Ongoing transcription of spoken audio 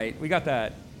Right, we got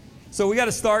that. So we got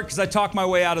to start because I talked my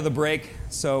way out of the break.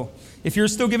 So if you're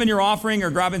still giving your offering or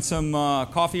grabbing some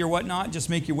coffee or whatnot, just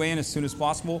make your way in as soon as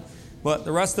possible. But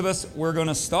the rest of us, we're going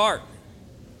to start.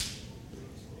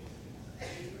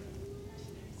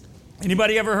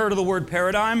 Anybody ever heard of the word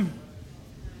paradigm?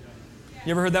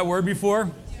 You ever heard that word before?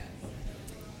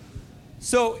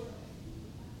 So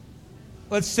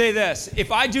let's say this.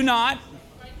 If I do not,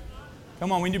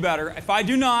 come on, we can do better. If I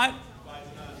do not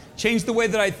change the way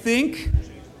that I think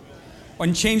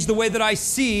and change the way that I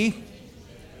see,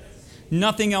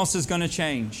 nothing else is going to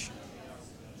change.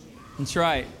 That's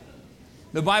right.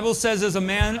 The Bible says as a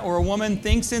man or a woman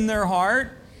thinks in their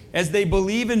heart, as they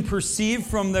believe and perceive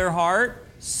from their heart,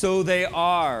 so they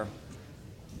are.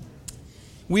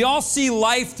 We all see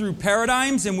life through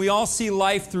paradigms and we all see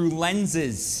life through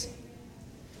lenses.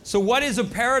 So what is a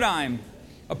paradigm?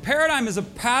 A paradigm is a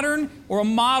pattern or a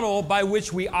model by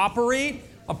which we operate,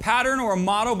 a pattern or a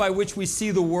model by which we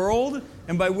see the world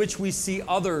and by which we see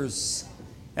others.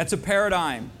 That's a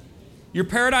paradigm. Your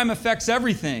paradigm affects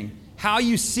everything. How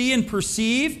you see and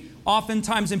perceive,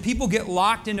 oftentimes, and people get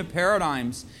locked into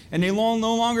paradigms and they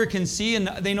no longer can see and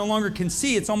they no longer can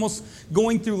see. It's almost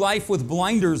going through life with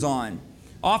blinders on.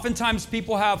 Oftentimes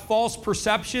people have false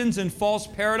perceptions and false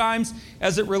paradigms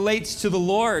as it relates to the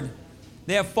Lord.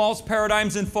 They have false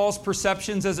paradigms and false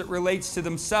perceptions as it relates to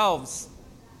themselves.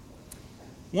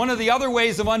 One of the other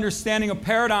ways of understanding a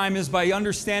paradigm is by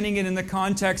understanding it in the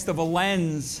context of a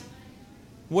lens.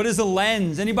 What is a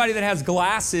lens? Anybody that has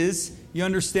glasses, you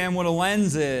understand what a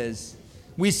lens is.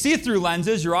 We see through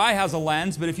lenses. Your eye has a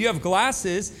lens, but if you have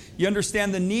glasses, you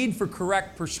understand the need for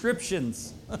correct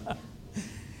prescriptions.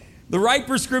 The right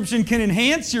prescription can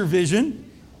enhance your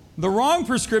vision. The wrong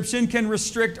prescription can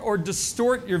restrict or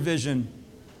distort your vision.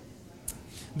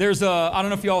 I don't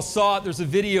know if you all saw it, there's a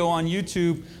video on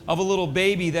YouTube of a little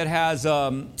baby that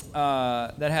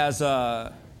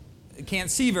can't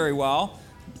see very well.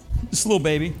 This little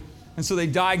baby. And so they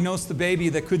diagnosed the baby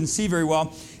that couldn't see very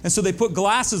well. And so they put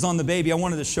glasses on the baby. I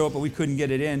wanted to show it, but we couldn't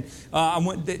get it in.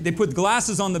 They put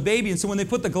glasses on the baby. And so when they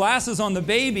put the glasses on the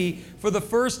baby, for the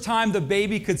first time, the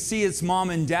baby could see its mom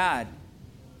and dad.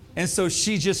 And so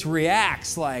she just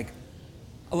reacts like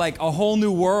a whole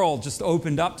new world just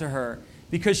opened up to her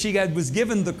because she was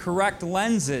given the correct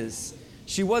lenses.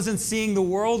 She wasn't seeing the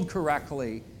world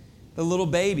correctly, the little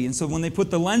baby. And so when they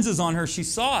put the lenses on her, she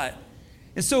saw it.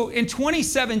 And so in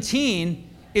 2017,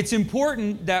 it's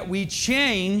important that we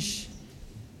change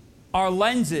our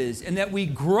lenses and that we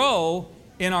grow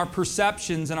in our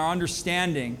perceptions and our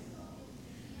understanding.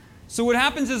 So what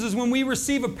happens is when we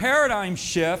receive a paradigm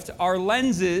shift, our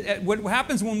lenses, what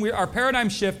happens when our paradigm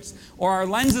shifts or our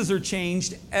lenses are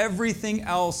changed, everything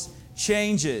else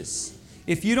changes.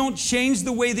 If you don't change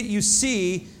the way that you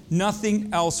see,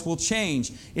 nothing else will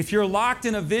change. If you're locked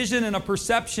in a vision and a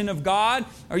perception of God,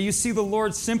 or you see the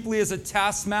Lord simply as a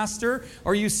taskmaster,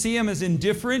 or you see Him as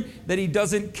indifferent, that He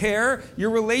doesn't care,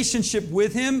 your relationship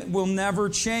with Him will never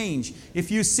change. If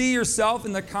you see yourself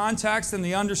in the context and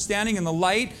the understanding and the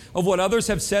light of what others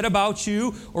have said about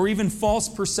you, or even false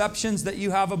perceptions that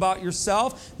you have about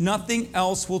yourself, nothing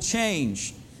else will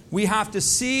change. We have to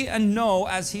see and know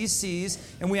as He sees,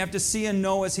 and we have to see and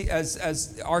know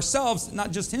as ourselves,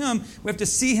 not just Him. We have to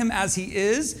see Him as He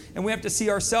is, and we have to see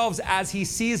ourselves as He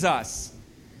sees us.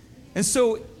 And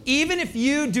so even if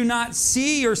you do not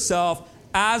see yourself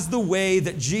as the way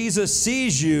that Jesus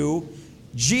sees you,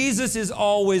 Jesus is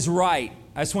always right.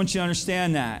 I just want you to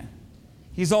understand that.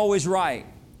 He's always right.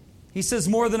 He says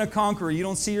more than a conqueror. You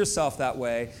don't see yourself that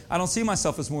way. I don't see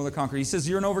myself as more than a conqueror. He says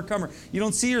you're an overcomer. You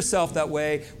don't see yourself that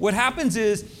way. What happens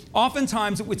is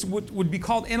oftentimes it's what would be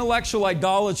called intellectual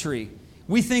idolatry.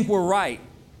 We think we're right.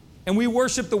 And we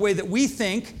worship the way that we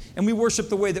think and we worship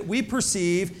the way that we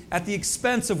perceive at the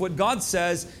expense of what God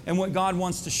says and what God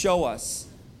wants to show us.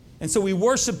 And so we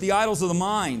worship the idols of the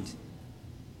mind.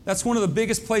 That's one of the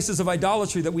biggest places of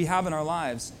idolatry that we have in our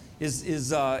lives. Is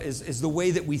the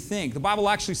way that we think. The Bible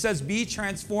actually says, be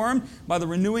transformed by the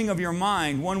renewing of your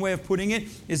mind. One way of putting it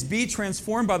is be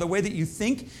transformed by the way that you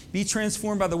think, be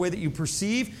transformed by the way that you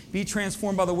perceive, be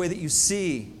transformed by the way that you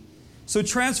see. So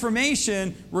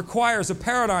transformation requires a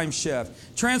paradigm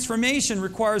shift. Transformation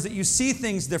requires that you see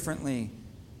things differently,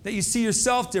 that you see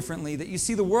yourself differently, that you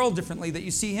see the world differently, that you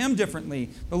see Him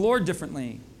differently, the Lord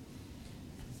differently.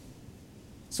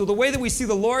 So the way that we see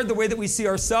the Lord, the way that we see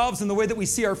ourselves, and the way that we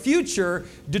see our future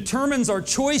determines our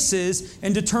choices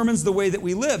and determines the way that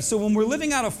we live. So when we're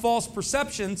living out of false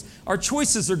perceptions, our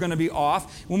choices are going to be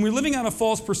off. When we're living out of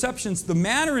false perceptions, the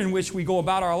manner in which we go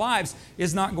about our lives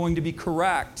is not going to be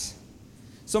correct.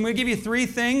 So I'm going to give you 3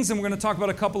 things, and we're going to talk about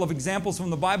a couple of examples from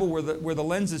the Bible where the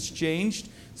lens is changed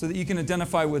so that you can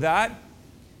identify with that.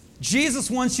 Jesus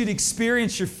wants you to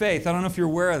experience your faith. I don't know if you're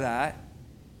aware of that.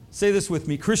 Say this with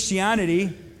me.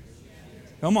 Christianity,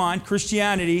 come on,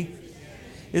 Christianity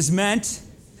is meant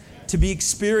to be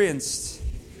experienced.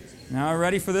 Now,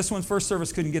 ready for this one? First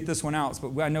service couldn't get this one out,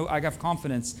 but I know I have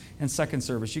confidence in second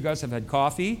service. You guys have had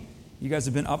coffee. You guys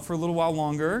have been up for a little while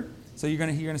longer. So you're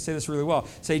going to say this really well.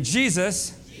 Say,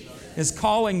 Jesus is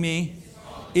calling me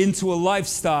into a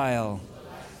lifestyle.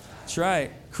 That's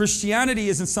right. Christianity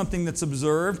isn't something that's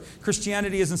observed.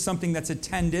 Christianity isn't something that's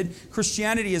attended.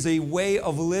 Christianity is a way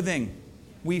of living.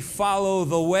 We follow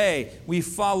the way. We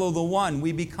follow the one.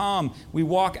 We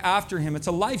walk after him. It's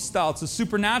a lifestyle. It's a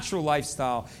supernatural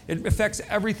lifestyle. It affects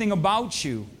everything about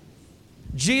you.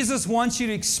 Jesus wants you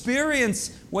to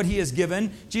experience what he has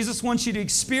given. Jesus wants you to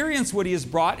experience what he has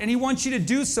brought, and he wants you to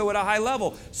do so at a high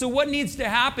level. So what needs to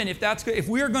happen if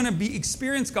we are going to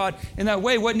experience God in that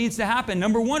way? What needs to happen?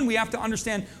 Number one, we have to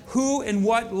understand who and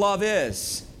what love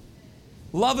is.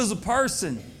 Love is a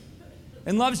person.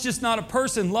 And love is just not a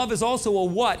person. Love is also a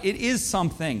what? It is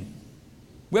something.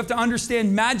 We have to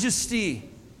understand majesty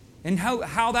and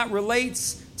how that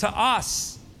relates to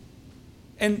us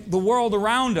and the world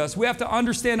around us. We have to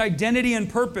understand identity and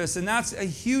purpose, and that's a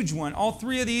huge one. All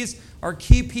 3 of these are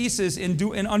key pieces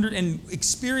in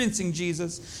experiencing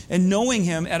Jesus and knowing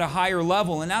him at a higher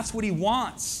level, and that's what he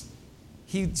wants.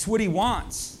 It's what he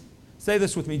wants. Say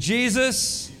this with me.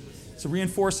 Jesus, it's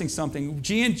reinforcing something.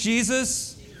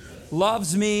 Jesus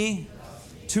loves me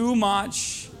too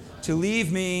much to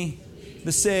leave me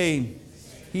the same.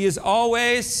 He is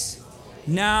always,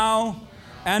 now,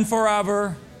 and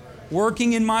forever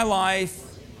working in my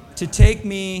life to take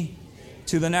me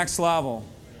to the next level.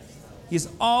 He's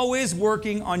always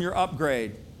working on your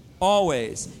upgrade.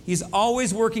 Always. He's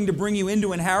always working to bring you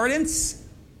into inheritance,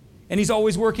 and he's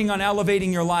always working on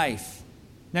elevating your life.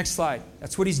 Next slide.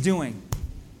 That's what he's doing.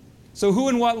 So who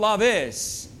and what love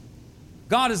is?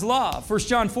 God is love. 1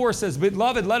 John 4 says,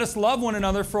 "Beloved, let us love one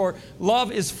another, for love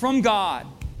is from God.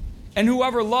 And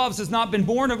whoever loves has been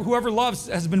born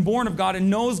of God and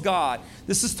knows God."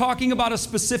 This is talking about a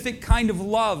specific kind of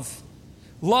love.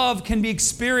 Love can be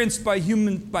experienced by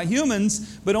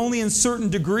humans, but only in certain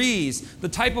degrees. The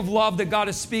type of love that God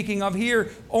is speaking of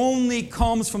here only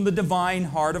comes from the divine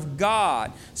heart of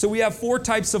God. So we have 4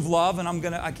 types of love, and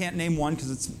I can't name one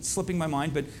because it's slipping my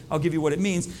mind, but I'll give you what it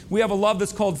means. We have a love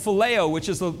that's called phileo, which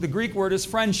is the Greek word is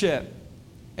friendship.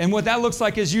 And what that looks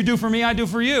like is you do for me, I do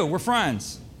for you. We're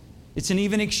friends. It's an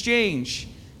even exchange.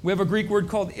 We have a Greek word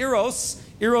called eros.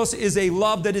 Eros is a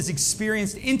love that is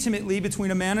experienced intimately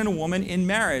between a man and a woman in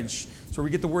marriage. That's where we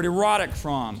get the word erotic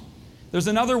from. There's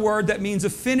another word that means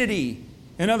affinity.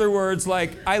 In other words,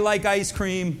 like, I like ice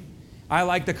cream. I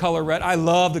like the color red. I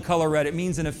love the color red. It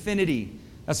means an affinity.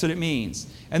 That's what it means.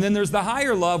 And then there's the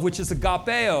higher love, which is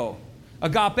agapeo.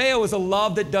 Agapeo is a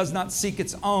love that does not seek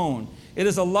its own. It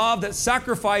is a love that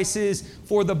sacrifices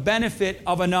for the benefit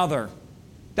of another.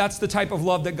 That's the type of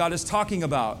love that God is talking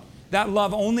about. That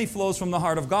love only flows from the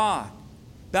heart of God.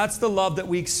 That's the love that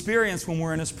we experience when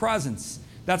we're in his presence.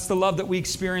 That's the love that we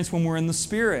experience when we're in the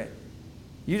Spirit.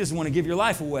 You just want to give your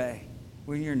life away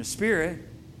when you're in the Spirit.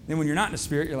 Then when you're not in the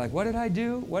Spirit, you're like, what did I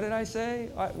do? What did I say?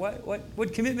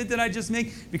 What commitment did I just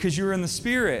make? Because you're in the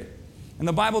Spirit. And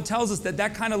the Bible tells us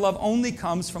that kind of love only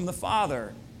comes from the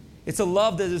Father. It's a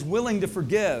love that is willing to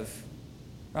forgive,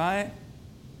 right?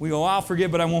 We go, I'll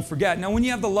forgive, but I won't forget. Now, when you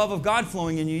have the love of God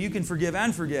flowing in you, you can forgive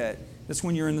and forget. That's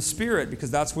when you're in the Spirit, because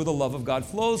that's where the love of God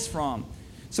flows from.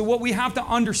 So what we have to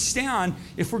understand,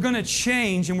 if we're going to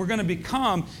change and we're going to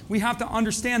become, we have to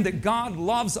understand that God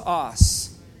loves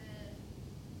us.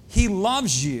 He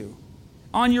loves you.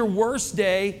 On your worst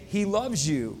day, he loves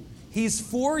you. He's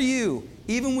for you,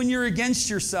 even when you're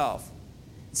against yourself.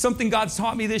 Something God's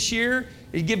taught me this year.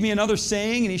 He gave me another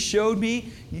saying, and he showed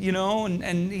me,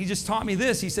 and he just taught me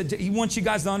this. He said he wants you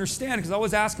guys to understand, because I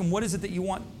always ask him, what is it that you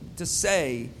want to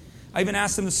say? I even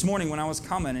asked him this morning when I was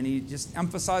coming, and he just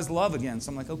emphasized love again.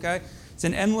 So I'm like, okay, it's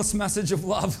an endless message of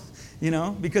love,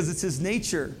 because it's his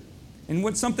nature.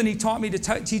 And something he taught me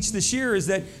to teach this year is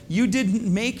that you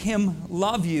didn't make him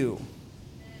love you.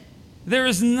 There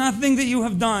is nothing that you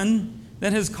have done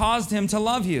that has caused him to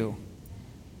love you.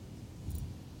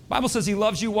 The Bible says he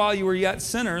loves you while you were yet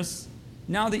sinners.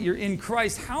 Now that you're in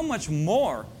Christ, how much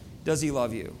more does he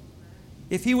love you?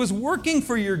 If he was working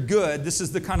for your good, this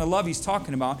is the kind of love he's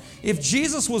talking about. If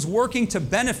Jesus was working to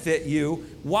benefit you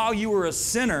while you were a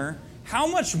sinner, how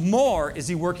much more is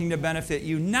he working to benefit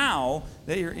you now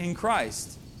that you're in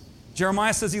Christ?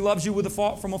 Jeremiah says he loves you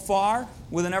from afar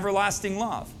with an everlasting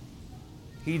love.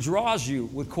 He draws you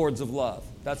with cords of love.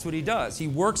 That's what he does. He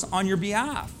works on your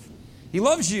behalf. He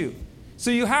loves you.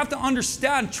 So you have to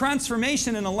understand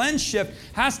transformation and a lens shift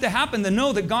has to happen to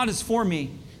know that God is for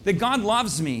me, that God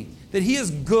loves me, that he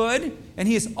is good, and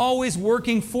he is always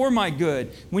working for my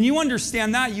good. When you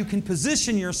understand that, you can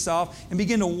position yourself and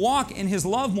begin to walk in his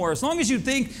love more. As long as you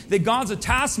think that God's a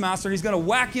taskmaster and he's going to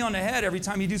whack you on the head every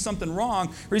time you do something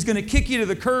wrong, or he's going to kick you to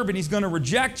the curb and he's going to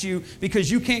reject you because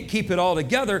you can't keep it all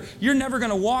together, you're never going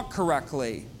to walk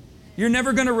correctly. You're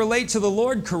never going to relate to the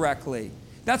Lord correctly.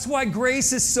 That's why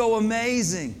grace is so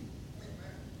amazing.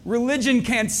 Religion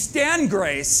can't stand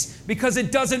grace because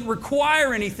it doesn't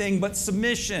require anything but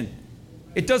submission.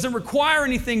 It doesn't require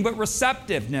anything but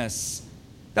receptiveness.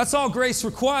 That's all grace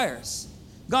requires.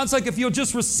 God's like, if you'll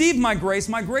just receive my grace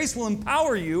will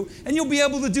empower you and you'll be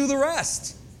able to do the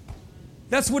rest.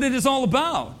 That's what it is all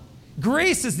about.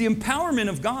 Grace is the empowerment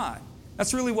of God.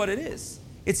 That's really what it is.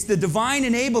 It's the divine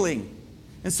enabling.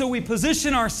 And so we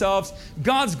position ourselves,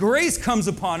 God's grace comes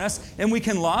upon us, and we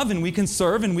can love, and we can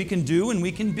serve, and we can do, and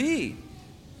we can be.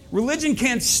 Religion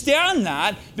can't stand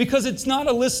that because it's not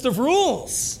a list of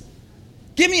rules.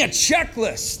 Give me a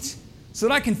checklist so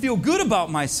that I can feel good about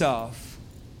myself.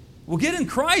 Well, get in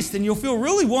Christ, and you'll feel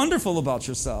really wonderful about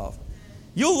yourself.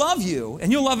 You'll love you,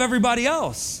 and you'll love everybody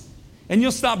else. And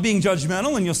you'll stop being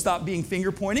judgmental, and you'll stop being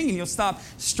finger-pointing, and you'll stop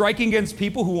striking against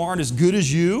people who aren't as good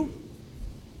as you.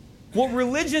 What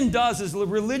religion does is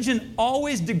religion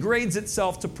always degrades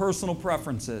itself to personal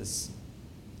preferences.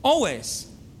 Always.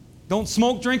 Don't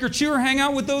smoke, drink, or chew, or hang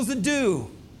out with those that do.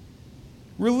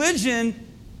 Religion,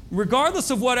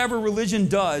 regardless of whatever religion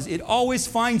does, it always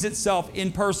finds itself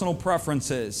in personal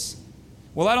preferences.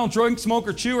 Well, I don't drink, smoke,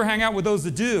 or chew, or hang out with those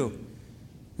that do.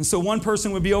 And so one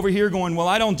person would be over here going, well,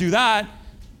 I don't do that,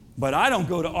 but I don't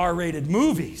go to R-rated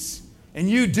movies. And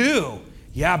you do.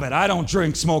 Yeah, but I don't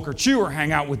drink, smoke, or chew, or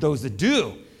hang out with those that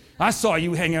do. I saw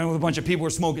you hanging out with a bunch of people who were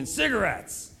smoking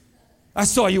cigarettes. I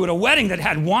saw you at a wedding that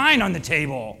had wine on the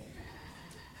table.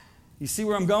 You see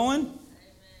where I'm going?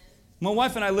 My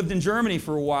wife and I lived in Germany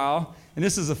for a while, and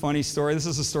this is a funny story. This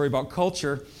is a story about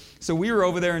culture. So we were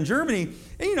over there in Germany,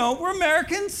 and we're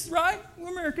Americans, right?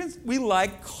 We're Americans. We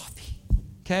like coffee,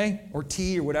 okay? Or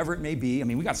tea or whatever it may be. I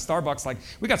mean, we got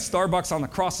Starbucks on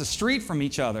across the street from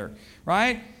each other,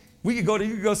 right? You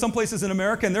could go some places in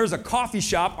America, and there's a coffee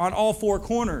shop on all four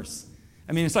corners.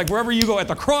 I mean, it's like wherever you go at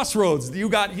the crossroads, you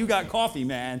got coffee,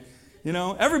 man.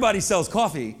 Everybody sells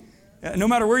coffee. No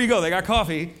matter where you go, they got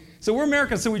coffee. So we're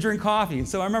Americans, so we drink coffee. And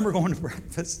so I remember going to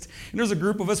breakfast, and there was a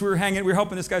group of us. We were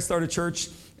helping this guy start a church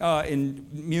in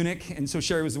Munich. And so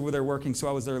Sherry was over there working, so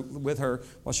I was there with her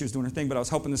while she was doing her thing. But I was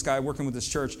helping this guy working with this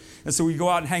church. And so we'd go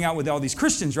out and hang out with all these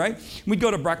Christians, right? And we'd go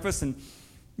to breakfast, and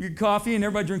get coffee, and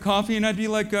everybody drink coffee, and I'd be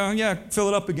like, yeah, fill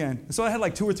it up again. And so I had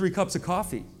like 2 or 3 cups of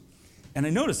coffee. And I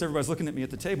noticed everybody's looking at me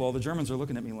at the table. All the Germans are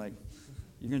looking at me like,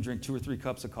 you're going to drink 2 or 3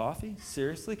 cups of coffee?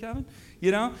 Seriously, Kevin?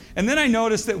 And then I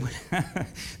noticed that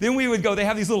then we would go, they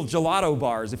have these little gelato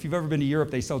bars. If you've ever been to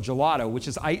Europe, they sell gelato, which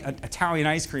is Italian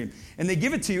ice cream. And they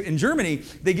give it to you, in Germany,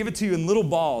 they give it to you in little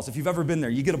balls. If you've ever been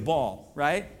there, you get a ball,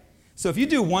 right? So if you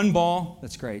do 1 ball,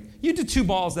 that's great. You do 2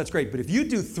 balls, that's great. But if you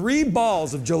do 3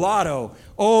 balls of gelato,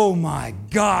 oh my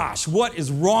gosh, what is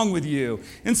wrong with you?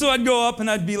 And so I'd go up and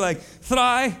I'd be like,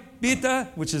 3 bitte,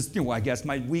 which is, I guess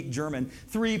my weak German,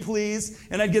 3 please.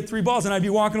 And I'd get 3 balls, and I'd be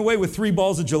walking away with 3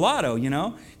 balls of gelato,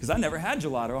 because I never had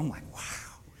gelato. I'm like, wow.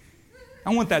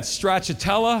 I want that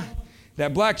stracciatella,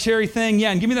 that black cherry thing. Yeah,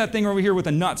 and give me that thing over here with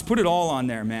the nuts. Put it all on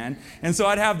there, man. And so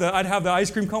I'd have the ice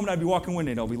cream cone, and I'd be walking away,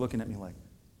 and they'll be looking at me like,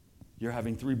 you're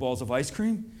having 3 balls of ice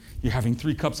cream? You're having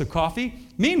 3 cups of coffee?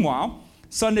 Meanwhile,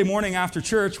 Sunday morning after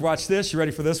church, watch this, you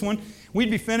ready for this one? We'd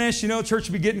be finished, church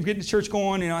would be getting the church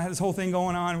going, I had this whole thing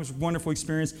going on. It was a wonderful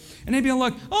experience. And they'd be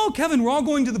like, oh, Kevin, we're all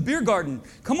going to the beer garden.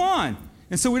 Come on.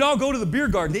 And so we'd all go to the beer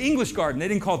garden, the English garden. They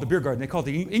didn't call it the beer garden. They called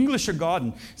it the English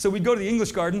garden. So we'd go to the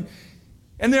English garden,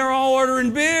 and they're all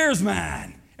ordering beers,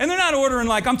 man. And they're not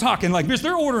ordering I'm talking beers.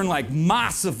 They're ordering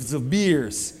masses of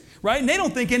beers. Right? And they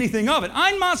don't think anything of it.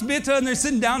 Einmaß bitte, and they're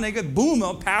sitting down, they got boom,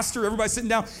 a pastor, everybody's sitting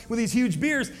down with these huge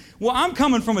beers. Well, I'm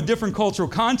coming from a different cultural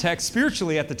context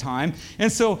spiritually at the time,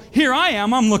 and so here I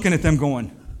am, I'm looking at them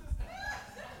going,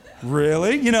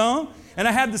 really? And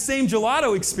I had the same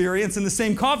gelato experience and the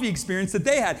same coffee experience that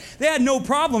they had. They had no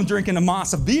problem drinking a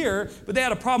mass of beer, but they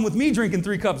had a problem with me drinking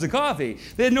 3 cups of coffee.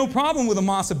 They had no problem with a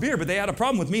mass of beer, but they had a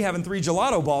problem with me having 3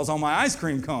 gelato balls on my ice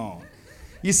cream cone.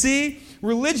 You see,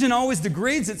 religion always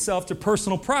degrades itself to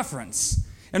personal preference.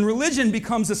 And religion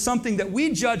becomes something that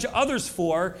we judge others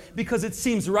for because it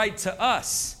seems right to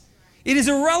us. It is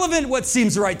irrelevant what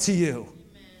seems right to you.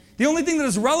 The only thing that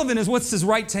is relevant is what is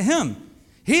right to him.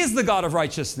 He is the God of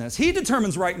righteousness. He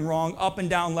determines right and wrong, up and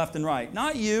down, left and right.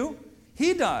 Not you.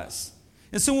 He does.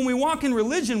 And so when we walk in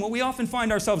religion, what we often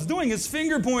find ourselves doing is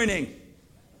finger pointing. And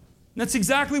that's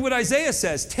exactly what Isaiah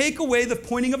says. Take away the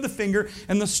pointing of the finger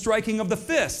and the striking of the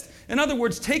fist. In other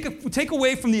words, take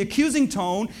away from the accusing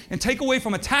tone and take away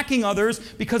from attacking others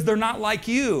because they're not like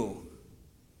you.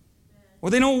 Or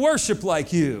they don't worship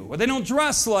like you. Or they don't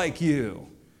dress like you.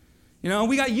 You know,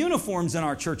 we got uniforms in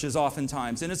our churches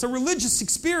oftentimes, and it's a religious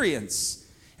experience.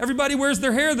 Everybody wears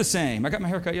their hair the same. I got my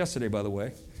hair cut yesterday, by the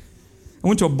way. I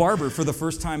went to a barber for the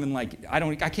first time in I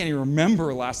can't even remember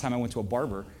the last time I went to a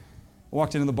barber. I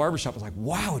walked into the barber shop, I was like,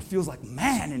 wow, it feels like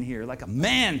man in here, like a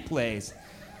man place.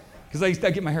 Because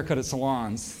I get my hair cut at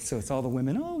salons, so it's all the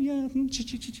women, oh yeah,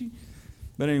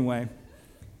 But anyway,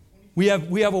 we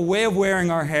have a way of wearing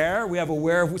our hair.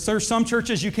 There's some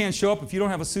churches you can't show up if you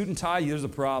don't have a suit and tie, there's a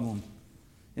problem.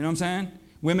 You know what I'm saying?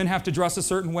 Women have to dress a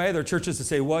certain way. There are churches that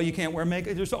say, well, you can't wear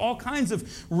makeup. There's all kinds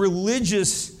of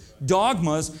religious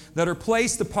dogmas that are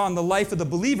placed upon the life of the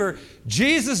believer.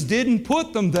 Jesus didn't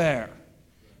put them there.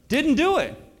 Didn't do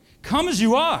it. Come as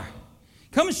you are.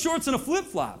 Come in shorts and a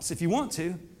flip-flops if you want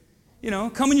to. You know,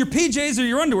 come in your PJs or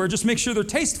your underwear. Just make sure they're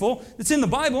tasteful. It's in the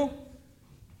Bible.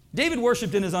 David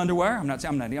worshipped in his underwear.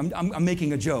 I'm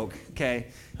making a joke, okay?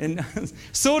 And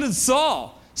so did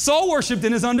Saul. Saul worshipped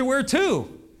in his underwear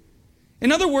too.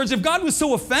 In other words, if God was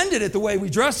so offended at the way we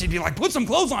dress, he'd be like, put some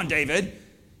clothes on, David.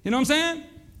 You know what I'm saying?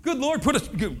 Good Lord, put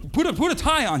a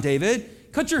tie on,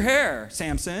 David. Cut your hair,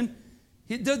 Samson.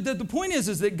 The point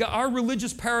is that our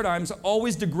religious paradigms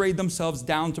always degrade themselves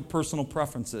down to personal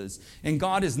preferences. And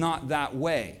God is not that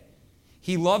way.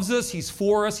 He loves us. He's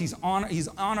for us. He's on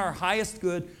our highest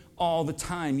good all the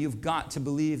time. You've got to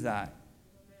believe that.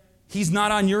 He's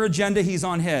not on your agenda. He's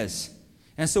on His.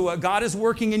 And so what God is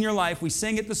working in your life, we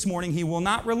sang it this morning, He will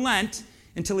not relent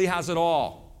until He has it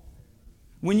all.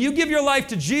 When you give your life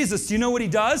to Jesus, do you know what He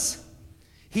does?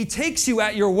 He takes you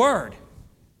at your word.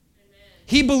 Amen.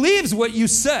 He believes what you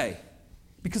say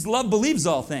because love believes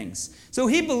all things. So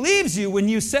He believes you when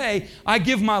you say, I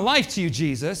give my life to you,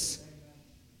 Jesus.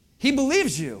 He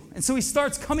believes you. And so He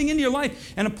starts coming into your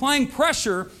life and applying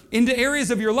pressure into areas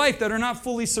of your life that are not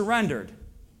fully surrendered.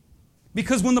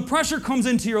 Because when the pressure comes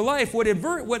into your life, what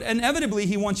inevitably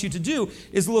He wants you to do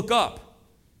is look up.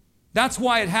 That's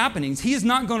why it's happening. He is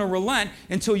not going to relent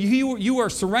until you are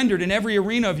surrendered in every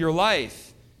arena of your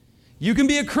life. You can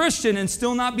be a Christian and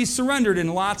still not be surrendered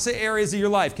in lots of areas of your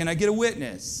life. Can I get a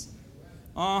witness?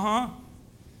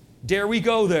 Dare we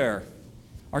go there?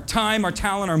 Our time, our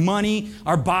talent, our money,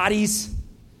 our bodies.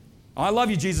 Oh, I love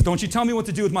you, Jesus. Don't you tell me what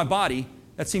to do with my body.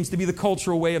 That seems to be the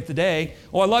cultural way of today.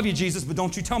 Oh, I love you, Jesus, but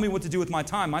don't you tell me what to do with my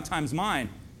time. My time's mine.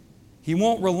 He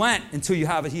won't relent until you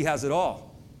have it. He has it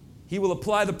all. He will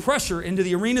apply the pressure into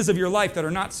the arenas of your life that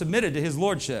are not submitted to His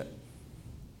lordship.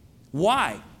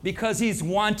 Why? Because He's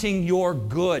wanting your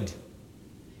good. Amen.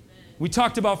 We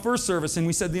talked about first service and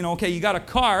we said, okay, you got a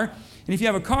car. And if you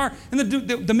have a car, and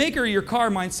the maker of your car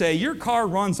might say, your car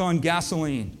runs on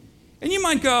gasoline. And you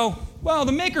might go, well,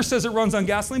 the maker says it runs on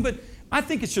gasoline, but I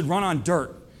think it should run on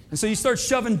dirt. And so you start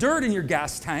shoving dirt in your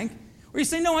gas tank. Or you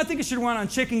say, no, I think it should run on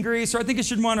chicken grease, or I think it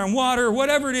should run on water, or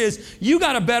whatever it is. You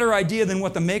got a better idea than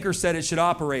what the maker said it should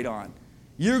operate on.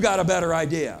 You got a better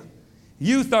idea.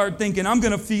 You start thinking, I'm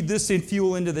going to feed this in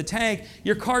fuel into the tank.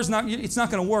 Your car's it's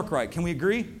not going to work right. Can we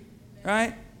agree?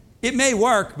 Right? It may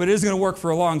work, but it isn't going to work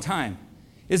for a long time.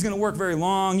 It's going to work very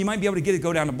long. You might be able to get it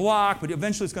go down a block, but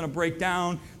eventually it's going to break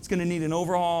down. It's going to need an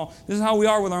overhaul. This is how we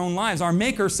are with our own lives. Our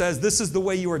Maker says this is the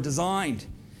way you are designed.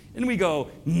 And we go,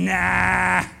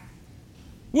 nah.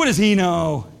 What does He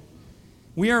know?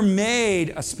 We are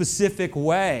made a specific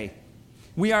way.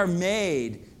 We are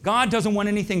made. God doesn't want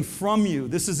anything from you.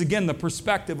 This is, again, the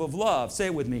perspective of love. Say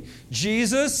it with me.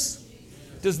 Jesus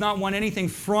does not want anything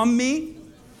from me.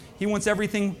 He wants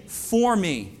everything for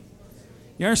me.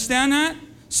 You understand that?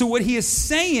 So what He is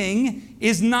saying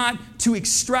is not to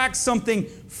extract something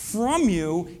from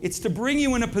you. It's to bring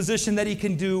you in a position that He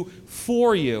can do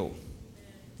for you.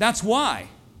 That's why.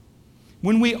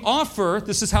 When we offer,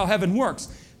 this is how heaven works.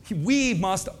 We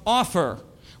must offer.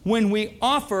 When we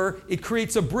offer, it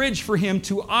creates a bridge for Him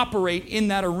to operate in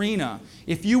that arena.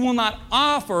 If you will not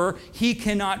offer, He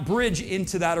cannot bridge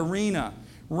into that arena.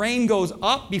 Rain goes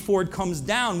up before it comes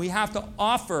down. We have to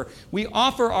offer. We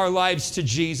offer our lives to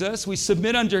Jesus. We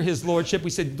submit under His lordship. We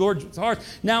say, Lord, it's hard.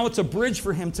 Now it's a bridge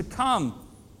for Him to come.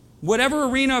 Whatever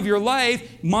arena of your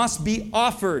life must be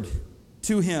offered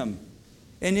to Him.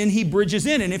 And then He bridges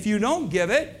in. And if you don't give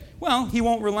it, well, He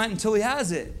won't relent until He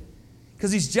has it.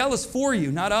 Because He's jealous for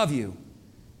you, not of you.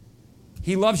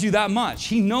 He loves you that much.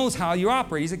 He knows how you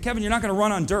operate. He said, Kevin, you're not going to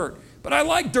run on dirt. But I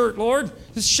like dirt, Lord.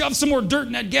 Just shove some more dirt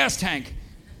in that gas tank.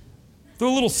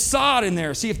 Throw a little sod in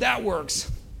there. See if that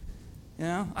works. You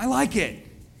know, I like it.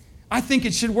 I think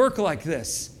it should work like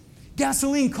this.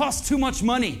 Gasoline costs too much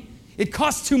money. It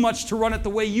costs too much to run it the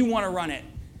way you want to run it.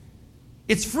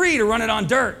 It's free to run it on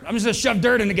dirt. I'm just going to shove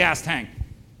dirt in the gas tank.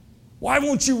 Why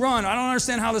won't you run? I don't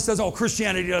understand how this says, oh,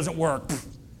 Christianity doesn't work. Pfft.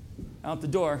 Out the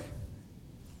door.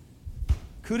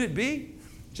 Could it be?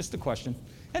 Just a question.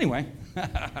 Anyway,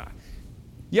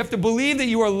 you have to believe that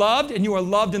you are loved, and you are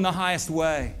loved in the highest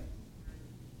way.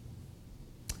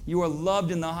 You are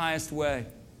loved in the highest way.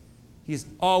 He is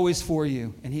always for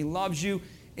you, and He loves you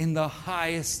in the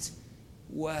highest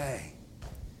way.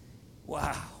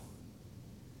 Wow.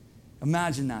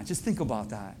 Imagine that. Just think about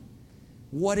that.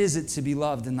 What is it to be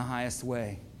loved in the highest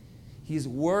way? He's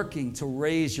working to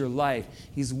raise your life.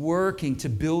 He's working to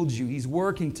build you. He's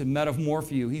working to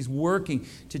metamorph you. He's working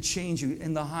to change you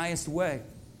in the highest way.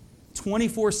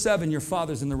 24/7, your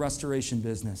Father's in the restoration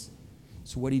business.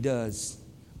 So what He does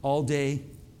all day,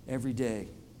 every day.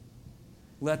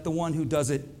 Let the one who does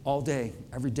it all day,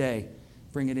 every day,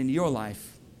 bring it into your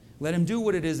life. Let Him do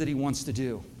what it is that He wants to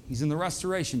do. He's in the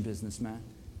restoration business, man.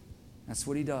 That's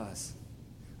what He does.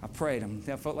 I prayed.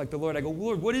 I felt like the Lord. I go,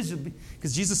 Lord, what is it?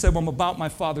 Because Jesus said, well, I'm about my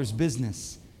Father's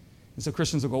business. And so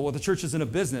Christians will go, well, the church isn't a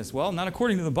business. Well, not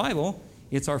according to the Bible.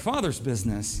 It's our Father's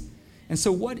business. And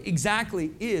so what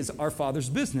exactly is our Father's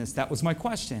business? That was my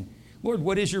question. Lord,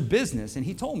 what is your business? And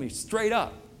He told me straight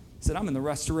up. He said, I'm in the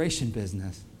restoration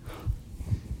business.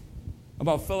 I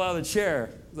about fell out of the chair.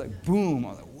 It was like, boom. I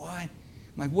was like, what? I'm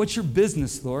like, what's your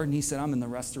business, Lord? And He said, I'm in the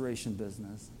restoration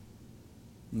business.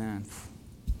 Man,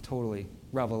 totally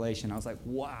revelation. I was like,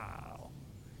 wow.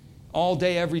 All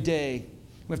day, every day.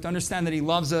 We have to understand that He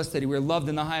loves us, that we're loved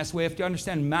in the highest way. We have to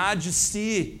understand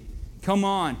majesty. Come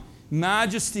on.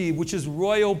 Majesty, which is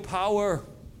royal power.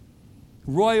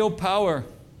 Royal power.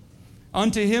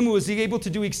 Unto Him who is able to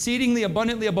do exceedingly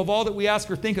abundantly above all that we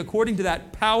ask or think, according to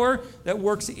that power that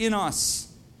works in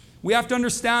us. We have to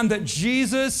understand that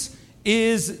Jesus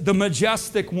is the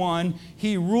majestic one.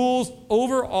 He rules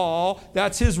over all.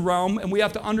 That's His realm. And we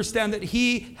have to understand that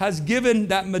He has given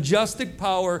that majestic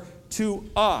power to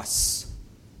us.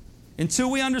 Until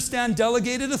we understand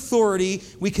delegated authority,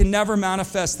 we can never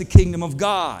manifest the kingdom of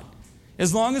God.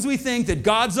 As long as we think that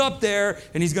God's up there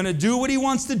and He's going to do what He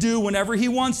wants to do whenever He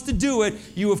wants to do it,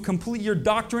 your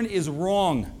doctrine is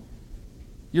wrong.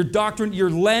 Your doctrine, your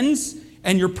lens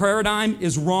and your paradigm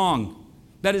is wrong.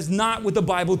 That is not what the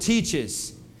Bible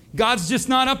teaches. God's just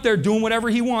not up there doing whatever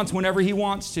He wants whenever He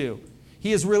wants to.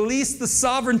 He has released the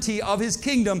sovereignty of His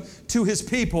kingdom to His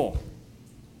people.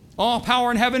 All power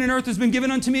in heaven and earth has been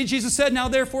given unto me, Jesus said. Now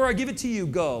therefore I give it to you.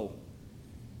 Go.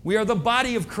 We are the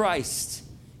body of Christ.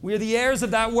 We are the heirs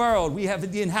of that world. We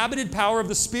have the inhabited power of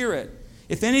the Spirit.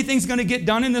 If anything's going to get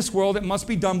done in this world, it must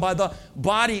be done by the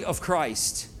body of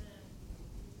Christ.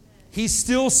 He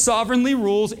still sovereignly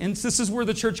rules, and this is where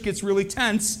the church gets really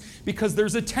tense, because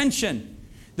there's a tension.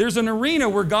 There's an arena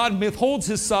where God withholds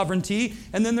His sovereignty,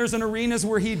 and then there's an arena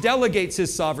where He delegates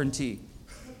His sovereignty.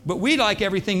 But we like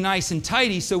everything nice and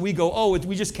tidy, so we go, oh,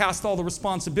 we just cast all the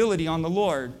responsibility on the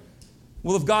Lord.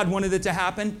 Well, if God wanted it to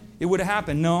happen, it would have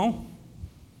happened. No.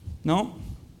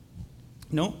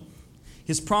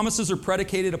 His promises are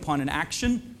predicated upon an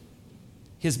action.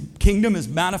 His kingdom is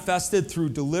manifested through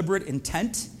deliberate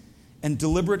intent and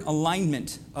deliberate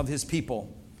alignment of His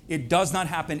people. It does not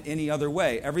happen any other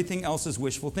way. Everything else is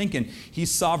wishful thinking.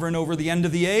 He's sovereign over the end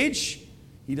of the age.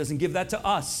 He doesn't give that to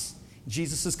us.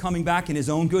 Jesus is coming back in His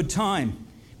own good time.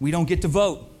 We don't get to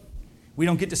vote. We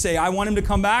don't get to say, I want Him to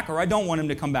come back or I don't want Him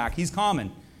to come back. He's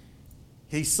common.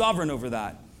 He's sovereign over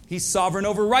that. He's sovereign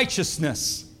over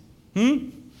righteousness.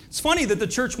 It's funny that the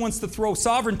church wants to throw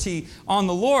sovereignty on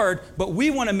the Lord, but we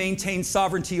want to maintain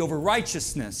sovereignty over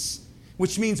righteousness,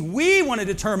 which means we want to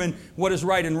determine what is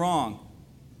right and wrong.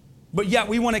 But yet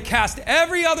we want to cast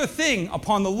every other thing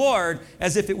upon the Lord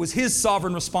as if it was His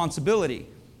sovereign responsibility.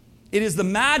 It is the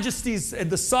majesty's and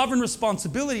the sovereign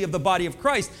responsibility of the body of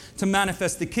Christ to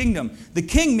manifest the kingdom. The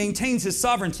king maintains his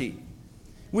sovereignty,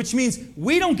 which means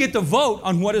we don't get to vote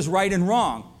on what is right and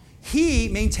wrong. He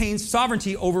maintains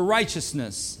sovereignty over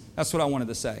righteousness. That's what I wanted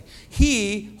to say.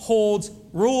 He holds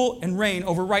rule and reign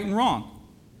over right and wrong.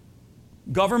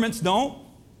 Governments don't.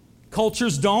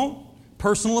 Cultures don't.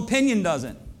 Personal opinion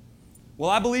doesn't. Well,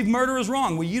 I believe murder is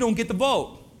wrong. Well, you don't get to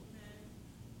vote.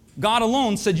 God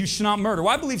alone said you should not murder.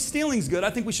 Well, I believe stealing's good. I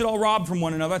think we should all rob from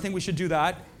one another. I think we should do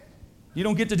that. You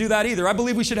don't get to do that either. I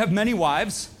believe we should have many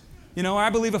wives. I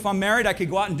believe if I'm married, I could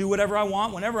go out and do whatever I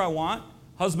want, whenever I want,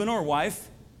 husband or wife.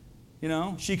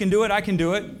 She can do it, I can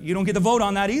do it. You don't get to vote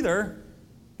on that either.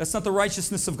 That's not the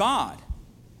righteousness of God.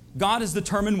 God has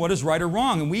determined what is right or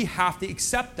wrong, and we have to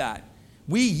accept that.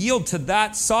 We yield to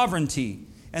that sovereignty,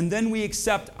 and then we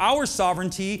accept our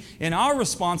sovereignty and our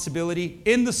responsibility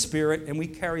in the Spirit, and we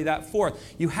carry that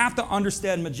forth. You have to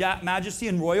understand majesty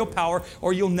and royal power,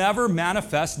 or you'll never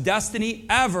manifest destiny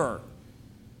ever.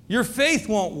 Your faith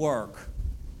won't work.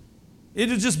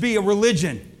 It'll just be a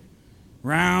religion.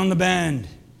 Round the bend.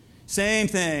 Same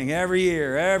thing every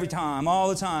year, every time, all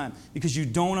the time, because you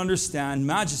don't understand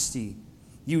majesty.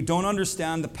 You don't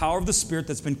understand the power of the Spirit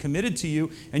that's been committed to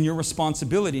you and your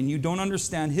responsibility, and you don't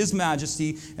understand His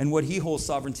majesty and what He holds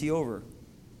sovereignty over.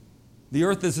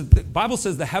 The Bible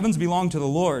says the heavens belong to the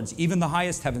Lord, even the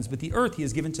highest heavens, but the earth He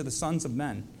has given to the sons of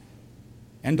men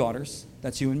and daughters.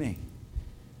 That's you and me.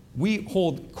 We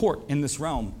hold court in this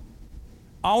realm.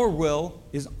 Our will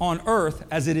is on earth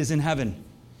as it is in heaven.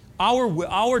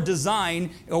 Our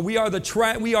design, we are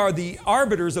the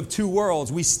arbiters of two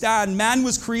worlds. We stand, man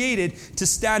was created to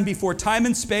stand before time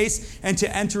and space and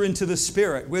to enter into the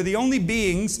Spirit. We're the only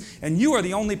beings, and you are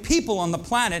the only people on the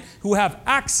planet who have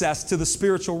access to the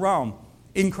spiritual realm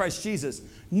in Christ Jesus.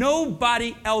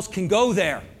 Nobody else can go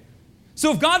there.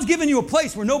 So if God's given you a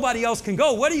place where nobody else can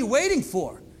go, what are you waiting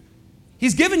for?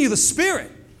 He's given you the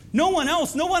Spirit. No one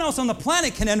else on the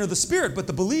planet can enter the Spirit but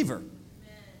the believer.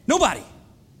 Amen. Nobody.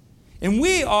 And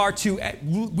we are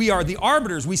the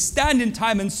arbiters. We stand in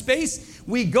time and space.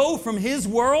 We go from His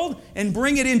world and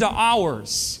bring it into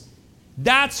ours.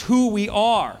 That's who we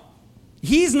are.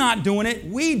 He's not doing it.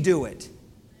 We do it.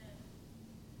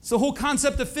 It's the whole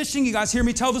concept of fishing. You guys hear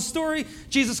me tell the story?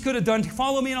 Jesus could have done,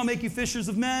 follow me and I'll make you fishers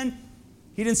of men.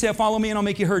 He didn't say, follow me and I'll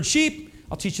make you herd sheep.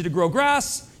 I'll teach you to grow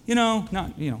grass.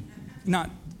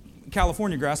 Not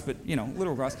California grass, but,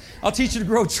 little grass. I'll teach you to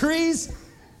grow trees.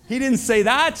 He didn't say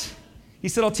that. He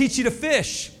said, I'll teach you to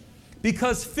fish.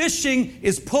 Because fishing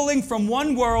is pulling from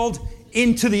one world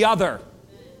into the other.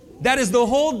 That is the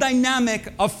whole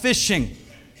dynamic of fishing.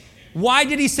 Why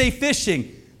did He say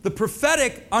fishing? The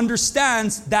prophetic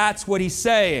understands that's what He's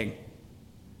saying.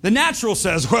 The natural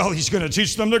says, well, He's going to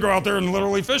teach them to go out there and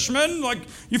literally fish, men, like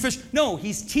you fish. No,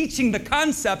 He's teaching the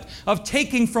concept of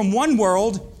taking from one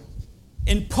world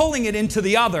and pulling it into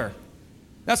the other.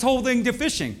 That's the whole thing to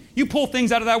fishing. You pull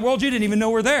things out of that world you didn't even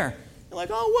know were there. You're like,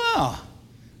 oh, wow,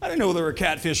 I didn't know there were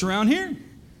catfish around here.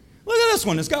 Look at this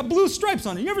one. It's got blue stripes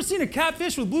on it. You ever seen a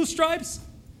catfish with blue stripes?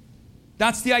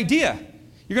 That's the idea.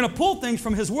 You're going to pull things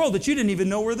from His world that you didn't even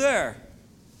know were there.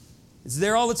 It's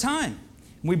there all the time.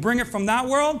 We bring it from that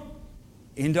world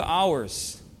into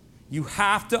ours. You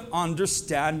have to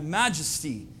understand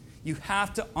majesty. You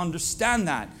have to understand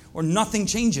that, or nothing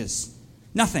changes.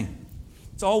 Nothing.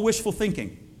 It's all wishful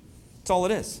thinking. That's all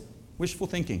it is. Wishful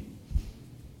thinking.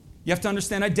 You have to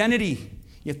understand identity.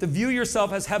 You have to view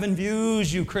yourself as heaven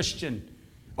views you, Christian.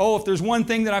 Oh, if there's one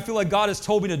thing that I feel like God has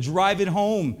told me to drive it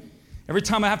home. Every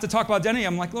time I have to talk about identity,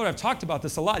 I'm like, Lord, I've talked about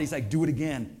this a lot. He's like, do it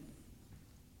again.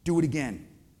 Do it again.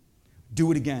 Do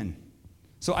it again.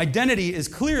 So identity is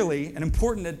clearly an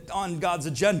important on God's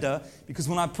agenda, because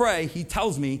when I pray, He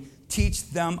tells me,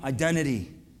 teach them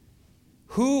identity.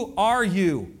 Who are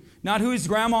you? Not who does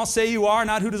grandma say you are,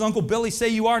 not who does Uncle Billy say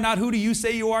you are, not who do you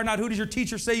say you are, not who does your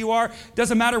teacher say you are.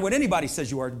 Doesn't matter what anybody says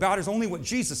you are. It matters only what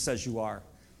Jesus says you are.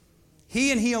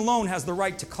 He and He alone has the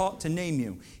right to name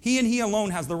you. He and He alone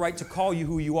has the right to call you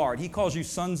who you are. He calls you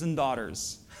sons and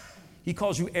daughters. He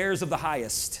calls you heirs of the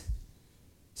highest.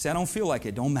 Say, I don't feel like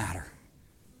it. Don't matter.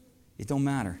 It don't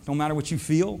matter. Don't matter what you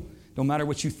feel. Don't matter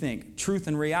what you think. Truth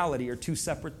and reality are two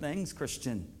separate things,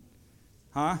 Christian.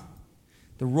 Huh?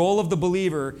 The role of the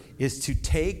believer is to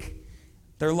take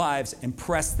their lives and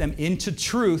press them into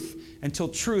truth until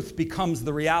truth becomes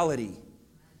the reality.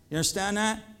 You understand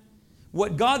that?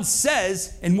 What God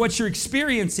says and what you're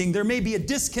experiencing, there may be a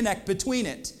disconnect between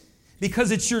it.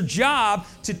 Because it's your job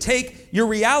to take your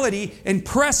reality and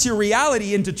press your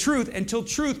reality into truth until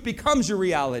truth becomes your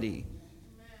reality.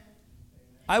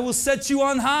 I will set you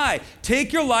on high.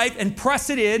 Take your life and press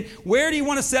it in. Where do you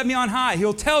want to set me on high?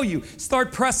 He'll tell you.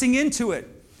 Start pressing into it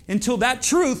until that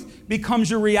truth becomes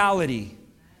your reality.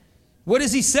 What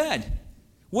has He said?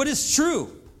 What is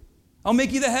true? I'll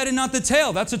make you the head and not the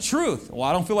tail. That's a truth. Well,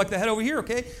 I don't feel like the head over here,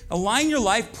 okay? Align your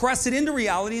life, press it into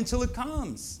reality until it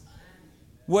comes.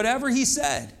 Whatever He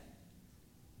said.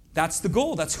 That's the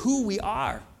goal. That's who we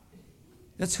are.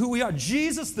 That's who we are.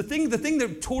 Jesus, the thing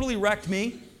that totally wrecked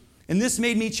me, and this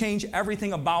made me change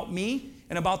everything about me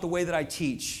and about the way that I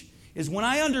teach, is when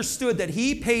I understood that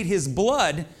He paid His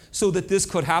blood so that this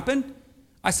could happen,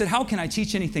 I said, how can I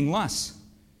teach anything less?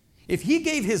 If He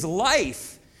gave His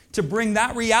life to bring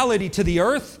that reality to the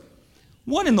earth,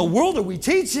 What in the world are we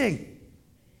teaching?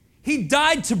 He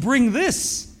died to bring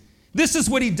this. This is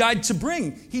what he died to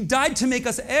bring. He died to make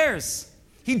us heirs.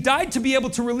 He died to be able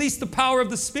to release the power of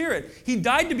the Spirit. He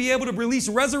died to be able to release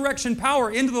resurrection power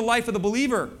into the life of the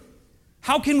believer.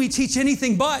 How can we teach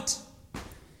anything but?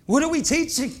 What are we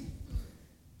teaching?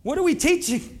 What are we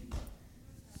teaching?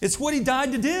 It's what he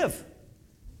died to give.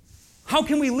 How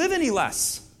can we live any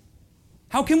less?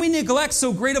 How can we neglect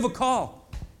so great of a call?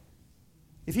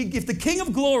 If the King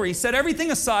of Glory set everything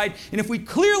aside, and if we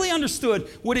clearly understood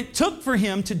what it took for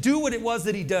him to do what it was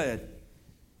that he did,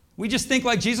 we just think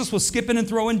like Jesus was skipping and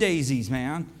throwing daisies,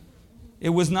 man. It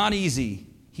was not easy.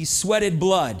 He sweated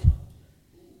blood.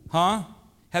 Huh?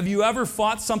 Have you ever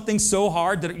fought something so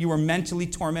hard that you were mentally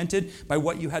tormented by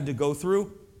what you had to go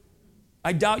through?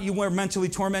 I doubt you were mentally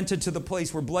tormented to the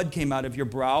place where blood came out of your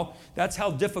brow. That's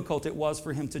how difficult it was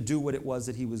for him to do what it was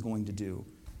that he was going to do.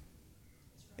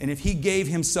 And if he gave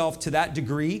himself to that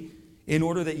degree in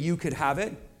order that you could have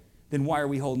it, then why are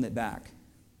we holding it back?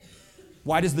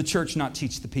 Why does the church not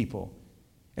teach the people?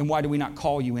 And why do we not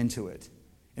call you into it?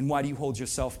 And why do you hold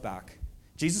yourself back?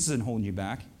 Jesus isn't holding you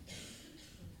back.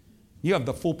 You have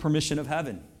the full permission of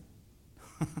heaven.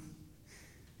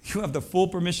 You have the full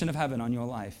permission of heaven on your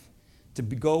life to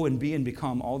go and be and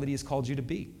become all that he has called you to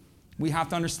be. We have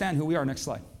to understand who we are. Next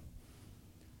slide.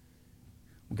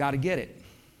 We've got to get it.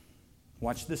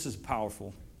 Watch, this is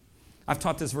powerful. I've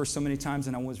taught this verse so many times,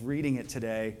 and I was reading it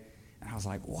today, and I was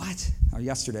like, what? Or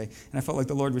yesterday. And I felt like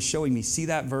the Lord was showing me, see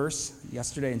that verse?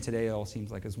 Yesterday and today, it all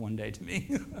seems like it's one day to me.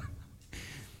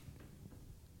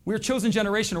 We're a chosen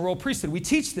generation, a royal priesthood. We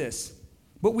teach this,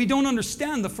 but we don't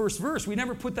understand the first verse. We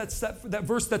never put that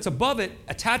verse that's above it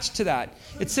attached to that.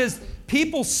 It says,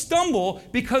 people stumble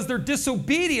because they're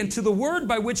disobedient to the word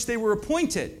by which they were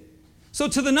appointed. So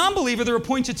to the non-believer, they're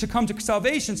appointed to come to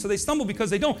salvation, so they stumble because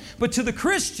they don't. But to the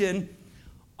Christian,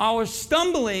 our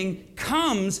stumbling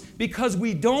comes because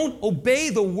we don't obey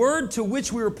the word to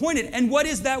which we were appointed. And what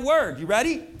is that word? You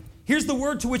ready? Here's the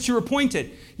word to which you're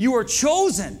appointed. You are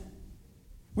chosen.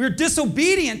 We're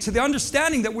disobedient to the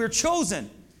understanding that we're chosen.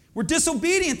 We're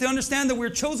disobedient to understand that we're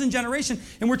a chosen generation,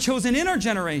 and we're chosen in our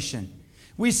generation.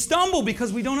 We stumble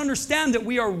because we don't understand that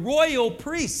we are royal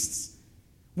priests.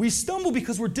 We stumble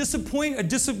because we're disobedient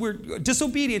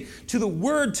to the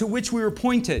word to which we were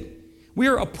appointed. We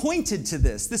are appointed to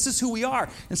this. This is who we are.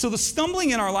 And so the stumbling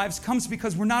in our lives comes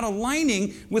because we're not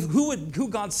aligning with who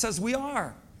God says we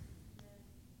are.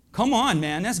 Come on,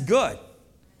 man. That's good.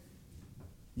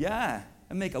 Yeah.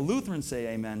 I'd make a Lutheran say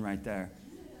amen right there.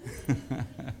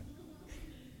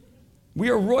 We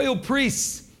are royal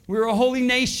priests. We're a holy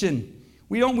nation.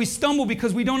 We stumble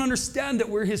because we don't understand that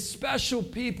we're his special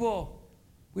people.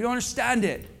 We don't understand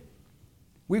it.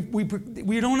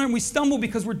 We stumble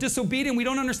because we're disobedient. We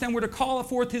don't understand where to call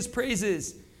forth his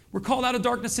praises. We're called out of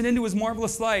darkness and into his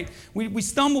marvelous light. We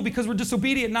stumble because we're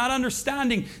disobedient, not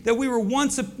understanding that we were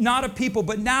once not a people,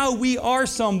 but now we are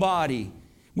somebody.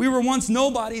 We were once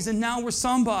nobodies, and now we're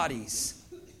somebodies.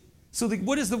 So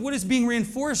what is being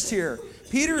reinforced here?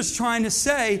 Peter is trying to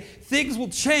say things will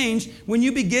change when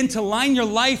you begin to line your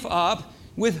life up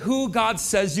with who God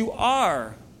says you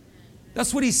are.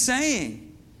 That's what he's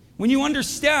saying. When you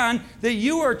understand that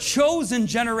you are a chosen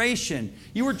generation,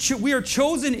 we are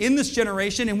chosen in this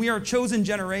generation, and we are a chosen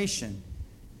generation.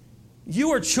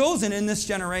 You are chosen in this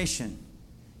generation.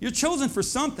 You're chosen for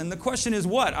something. The question is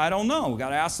what? I don't know. We've got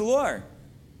to ask the Lord.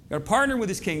 We've got to partner with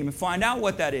his kingdom and find out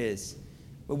what that is.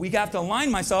 But we have to align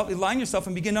yourself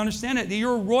and begin to understand it. That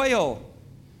you're royal,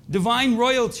 divine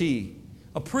royalty,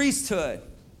 a priesthood.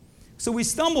 So we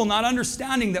stumble not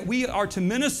understanding that we are to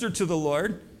minister to the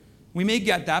Lord. We may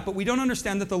get that, but we don't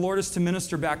understand that the Lord is to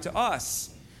minister back to us.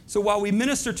 So while we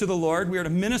minister to the Lord, we are to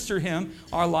minister him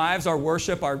our lives, our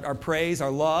worship, our praise,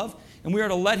 our love, and we are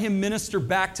to let him minister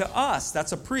back to us.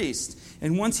 That's a priest.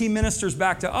 And once he ministers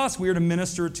back to us, we are to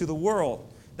minister to the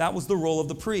world. That was the role of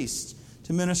the priest,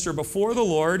 to minister before the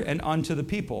Lord and unto the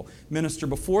people. Minister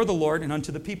before the Lord and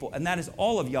unto the people. And that is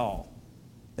all of y'all.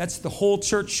 That's the whole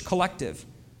church collective.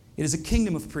 It is a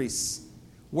kingdom of priests,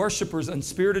 worshipers in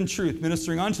spirit and truth,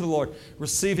 ministering unto the Lord,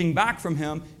 receiving back from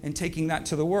him and taking that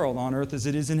to the world, on earth as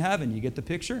it is in heaven. You get the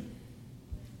picture?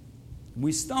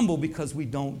 We stumble because we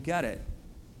don't get it.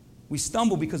 We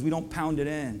stumble because we don't pound it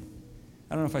in.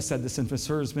 I don't know if I said this in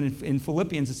First, but in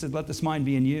Philippians it said, let this mind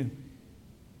be in you.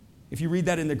 If you read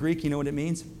that in the Greek, you know what it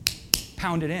means?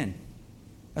 Pound it in.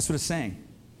 That's what it's saying.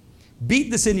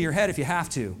 Beat this into your head if you have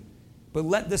to. But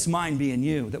let this mind be in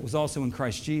you that was also in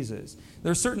Christ Jesus.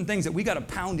 There are certain things that we got to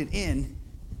pound it in.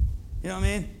 You know what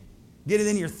I mean? Get it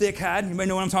in your thick head. Anybody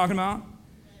know what I'm talking about?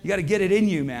 You got to get it in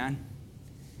you, man.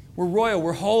 We're royal.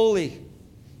 We're holy.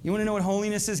 You want to know what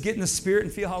holiness is? Get in the Spirit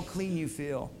and feel how clean you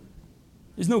feel.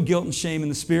 There's no guilt and shame in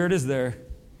the Spirit, is there?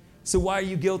 So why are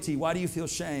you guilty? Why do you feel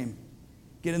shame?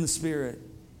 Get in the Spirit.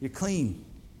 You're clean.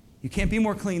 You can't be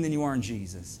more clean than you are in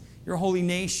Jesus. You're a holy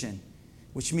nation,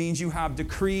 which means you have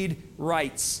decreed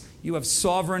rights. You have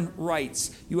sovereign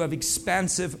rights. You have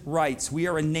expansive rights. We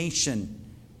are a nation,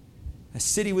 a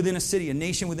city within a city, a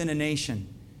nation within a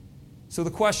nation. So the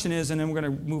question is, and then we're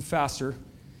going to move faster,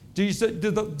 do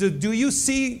you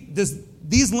see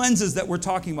these lenses that we're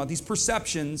talking about, these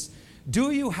perceptions,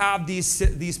 do you have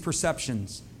these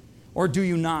perceptions or do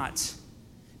you not?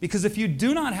 Because if you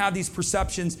do not have these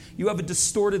perceptions, you have a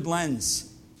distorted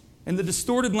lens. And the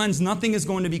distorted lens, nothing is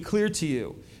going to be clear to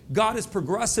you. God is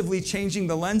progressively changing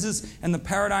the lenses and the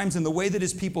paradigms and the way that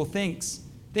His people think.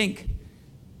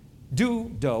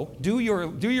 Do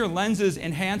your lenses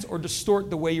enhance or distort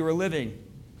the way you are living?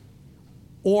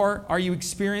 Or are you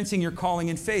experiencing your calling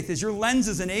in faith? Is your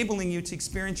lenses enabling you to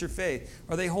experience your faith?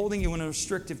 Are they holding you in a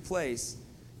restrictive place?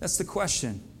 That's the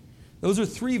question. Those are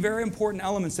three very important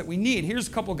elements that we need. Here's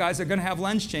a couple of guys that are going to have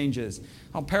lens changes.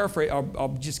 I'll paraphrase.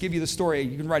 I'll just give you the story.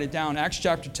 You can write it down. Acts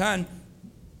chapter 10.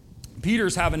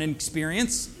 Peter's having an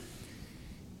experience.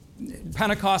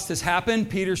 Pentecost has happened.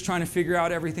 Peter's trying to figure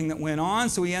out everything that went on,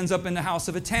 so he ends up in the house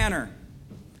of a tanner.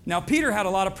 Now, Peter had a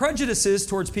lot of prejudices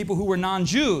towards people who were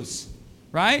non-Jews,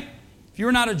 right? If you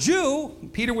were not a Jew,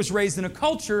 Peter was raised in a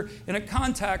culture, in a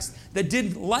context that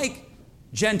didn't like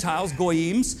Gentiles,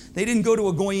 goyims. They didn't go to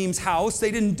a goyim's house.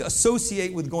 They didn't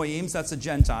associate with goyims. That's a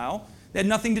Gentile. They had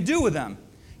nothing to do with them.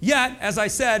 Yet, as I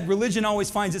said, religion always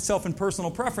finds itself in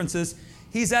personal preferences.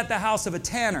 He's at the house of a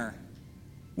tanner,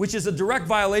 which is a direct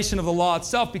violation of the law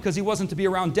itself because he wasn't to be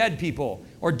around dead people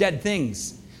or dead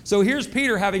things. So here's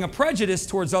Peter having a prejudice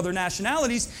towards other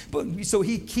nationalities, so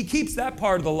he keeps that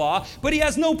part of the law, but he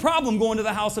has no problem going to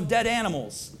the house of dead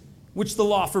animals, which the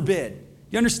law forbid.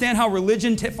 You understand how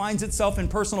religion finds itself in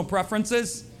personal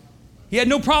preferences? He had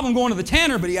no problem going to the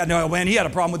tanner, but he had a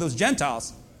problem with those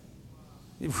Gentiles.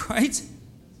 Right?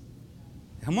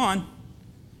 Come on.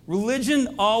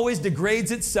 Religion always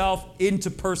degrades itself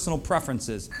into personal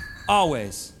preferences.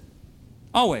 Always.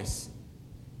 Always.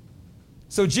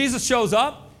 So Jesus shows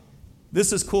up.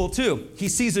 This is cool too. He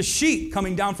sees a sheet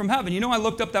coming down from heaven. You know, I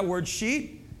looked up that word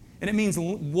sheet, and it means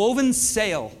woven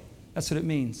sail. That's what it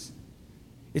means.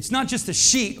 It's not just a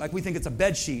sheet like we think it's a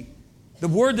bed sheet. The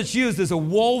word that's used is a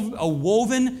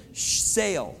woven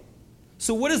sail.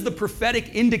 So what is the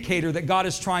prophetic indicator that God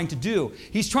is trying to do?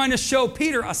 He's trying to show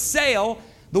Peter a sail,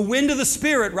 the wind of the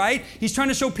Spirit, right? He's trying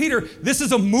to show Peter, this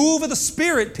is a move of the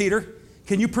Spirit, Peter.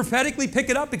 Can you prophetically pick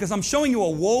it up? Because I'm showing you a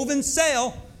woven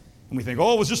sail. And we think,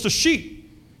 oh, it was just a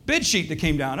sheet, bed sheet that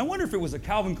came down. I wonder if it was a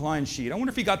Calvin Klein sheet. I wonder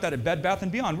if he got that at Bed Bath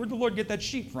 & Beyond. Where'd the Lord get that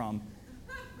sheet from?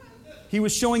 He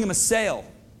was showing him a sail,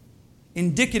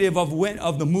 indicative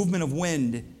of the movement of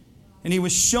wind. And he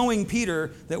was showing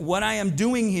Peter that what I am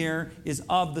doing here is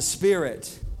of the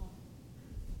Spirit.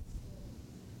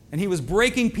 And he was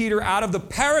breaking Peter out of the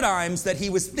paradigms that he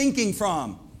was thinking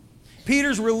from.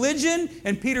 Peter's religion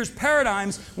and Peter's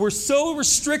paradigms were so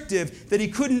restrictive that he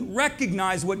couldn't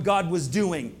recognize what God was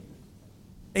doing.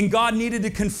 And God needed to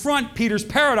confront Peter's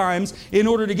paradigms in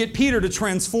order to get Peter to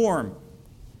transform.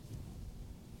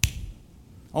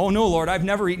 Oh no, Lord, I've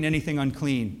never eaten anything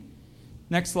unclean.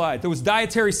 Next slide. There was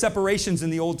dietary separations in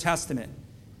the Old Testament.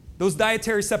 Those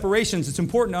dietary separations, it's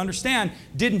important to understand,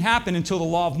 didn't happen until the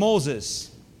law of Moses.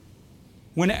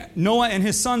 When Noah and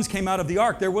his sons came out of the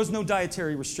ark, there was no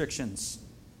dietary restrictions.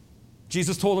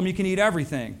 Jesus told them you can eat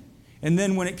everything. And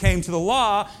then when it came to the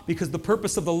law, because the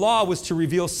purpose of the law was to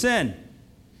reveal sin.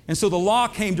 And so the law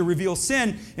came to reveal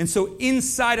sin. And so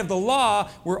inside of the law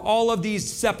were all of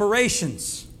these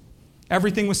separations.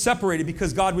 Everything was separated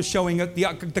because God was showing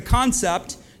the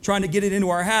concept, trying to get it into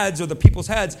our heads or the people's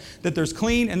heads, that there's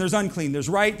clean and there's unclean. There's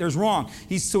right, there's wrong.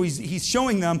 He's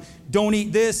showing them, don't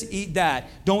eat this, eat that.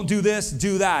 Don't do this,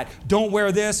 do that. Don't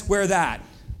wear this, wear that.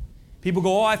 People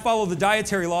go, oh, I follow the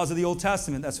dietary laws of the Old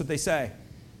Testament. That's what they say.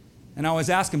 And I always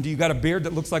ask them, do you got a beard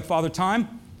that looks like Father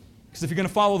Time? Because if you're going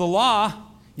to follow the law,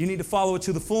 you need to follow it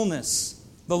to the fullness.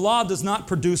 The law does not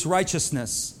produce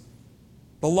righteousness.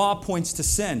 The law points to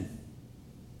sin.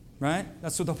 Right?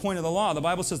 That's what the point of the law. The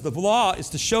Bible says the law is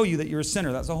to show you that you're a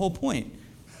sinner. That's the whole point.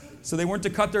 So they weren't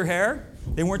to cut their hair.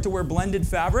 They weren't to wear blended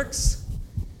fabrics.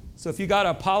 So if you got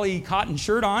a poly cotton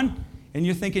shirt on and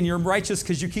you're thinking you're righteous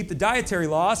because you keep the dietary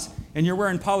laws and you're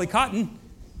wearing poly cotton,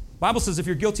 the Bible says if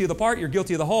you're guilty of the part, you're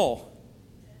guilty of the whole.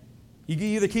 You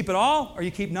either keep it all or you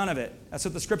keep none of it. That's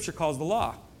what the Scripture calls the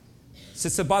law. So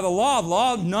it said by the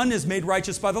law, none is made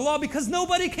righteous by the law because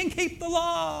nobody can keep the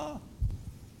law.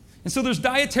 And so there's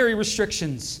dietary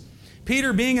restrictions.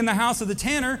 Peter being in the house of the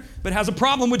tanner, but has a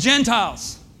problem with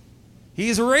Gentiles.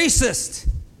 He's racist.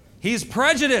 He's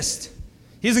prejudiced.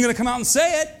 He isn't going to come out and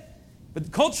say it,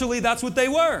 but culturally that's what they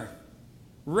were.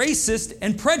 Racist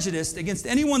and prejudiced against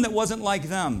anyone that wasn't like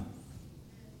them.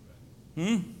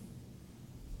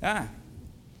 Yeah.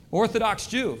 Orthodox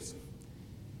Jews.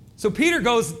 So Peter's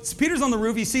on the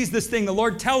roof, he sees this thing, the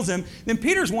Lord tells him, then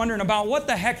Peter's wondering about what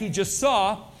the heck he just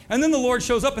saw, and then the Lord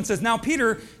shows up and says, now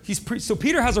Peter, so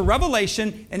Peter has a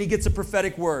revelation and he gets a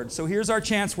prophetic word. So here's our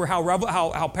chance for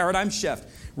how paradigms shift.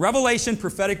 Revelation,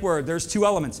 prophetic word. There's two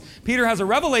elements. Peter has a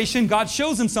revelation, God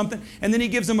shows him something, and then he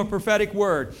gives him a prophetic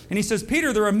word. And he says,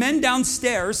 Peter, there are men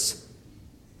downstairs,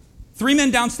 3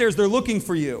 men downstairs, they're looking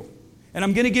for you. And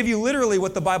I'm going to give you literally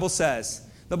what the Bible says.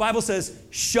 The Bible says,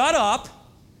 shut up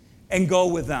and go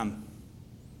with them.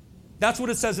 That's what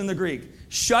it says in the Greek.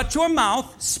 Shut your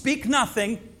mouth, speak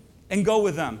nothing, and go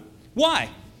with them. Why?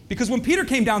 Because when Peter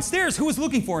came downstairs, who was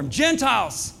looking for him?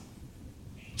 Gentiles.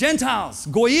 Gentiles.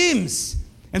 Goyims.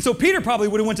 And so Peter probably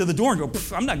would have went to the door and go,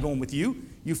 I'm not going with you,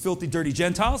 you filthy, dirty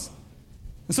Gentiles.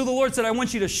 And so the Lord said, I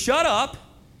want you to shut up,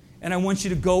 and I want you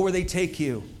to go where they take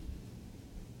you.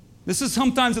 This is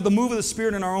sometimes the move of the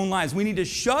Spirit in our own lives. We need to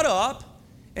shut up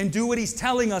and do what He's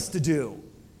telling us to do.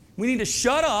 We need to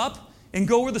shut up and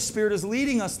go where the Spirit is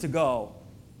leading us to go.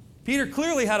 Peter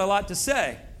clearly had a lot to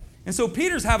say. And so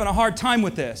Peter's having a hard time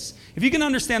with this. If you can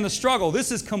understand the struggle,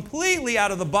 this is completely out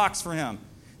of the box for him.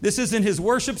 This isn't his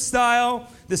worship style.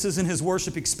 This isn't his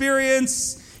worship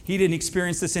experience. He didn't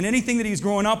experience this in anything that he's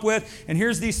growing up with. And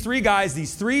here's these 3 guys,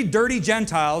 these 3 dirty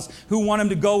Gentiles who want him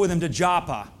to go with him to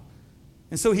Joppa.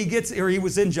 And so he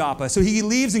was in Joppa. So he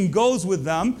leaves and goes with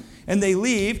them, and they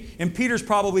leave. And Peter's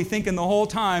probably thinking the whole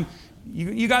time,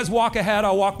 you guys walk ahead,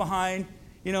 I'll walk behind.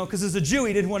 Because as a Jew,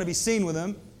 he didn't want to be seen with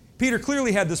him. Peter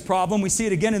clearly had this problem. We see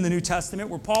it again in the New Testament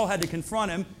where Paul had to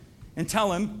confront him and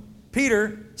tell him,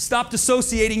 Peter, stop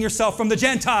dissociating yourself from the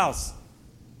Gentiles.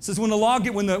 It says when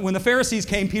the Pharisees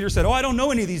came, Peter said, I don't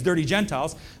know any of these dirty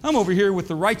Gentiles. I'm over here with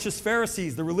the righteous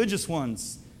Pharisees, the religious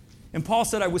ones. And Paul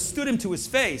said, I withstood him to his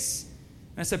face.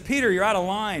 And I said, Peter, you're out of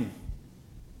line.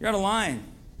 You're out of line.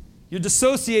 You're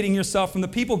dissociating yourself from the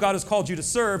people God has called you to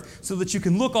serve so that you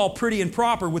can look all pretty and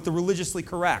proper with the religiously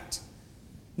correct.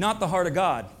 Not the heart of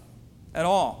God at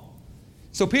all.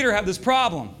 So Peter had this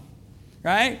problem,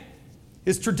 right?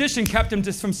 His tradition kept him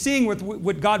just from seeing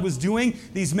what God was doing.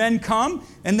 These men come,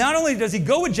 and not only does he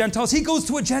go with Gentiles, he goes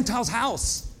to a Gentile's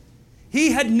house.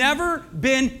 He had never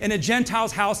been in a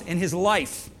Gentile's house in his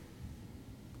life.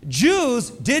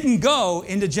 Jews didn't go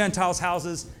into Gentiles'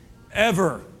 houses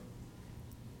ever.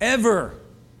 Ever.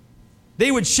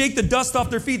 They would shake the dust off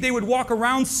their feet. They would walk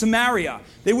around Samaria.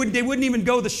 They wouldn't even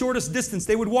go the shortest distance.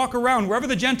 They would walk around. Wherever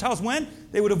the Gentiles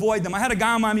went, they would avoid them. I had a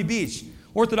guy on Miami Beach,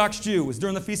 Orthodox Jew. It was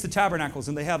during the Feast of Tabernacles,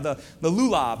 and they have the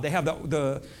lulav. They have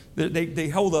they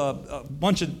hold a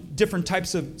bunch of different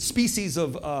types of species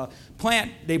of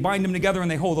plant. They bind them together,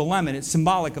 and they hold a lemon. It's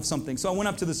symbolic of something. So I went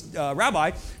up to this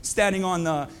rabbi standing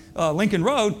on Lincoln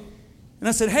Road, and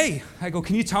I said, hey, I go,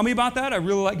 can you tell me about that? I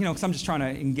really like, because I'm just trying to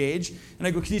engage. And I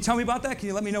go, can you tell me about that? Can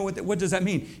you let me know what does that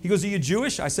mean? He goes, are you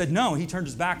Jewish? I said, no. He turned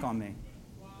his back on me.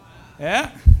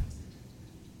 Wow.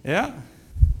 Yeah.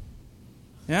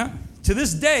 To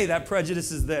this day, that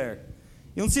prejudice is there.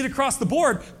 You don't see it across the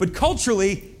board, but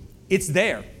culturally, it's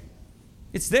there.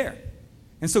 It's there.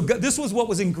 And so this was what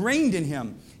was ingrained in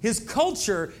him. His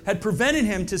culture had prevented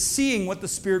him to seeing what the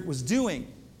Spirit was doing.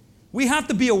 We have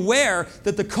to be aware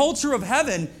that the culture of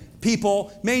heaven,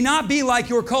 people, may not be like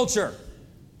your culture.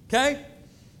 Okay?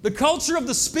 The culture of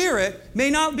the Spirit may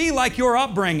not be like your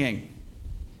upbringing.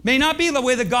 May not be the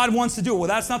way that God wants to do it. Well,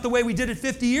 that's not the way we did it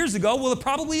 50 years ago. Well, it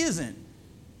probably isn't.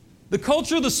 The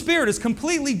culture of the Spirit is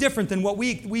completely different than what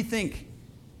we think.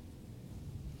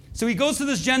 So he goes to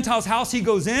this Gentile's house. He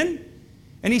goes in,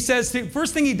 and he says,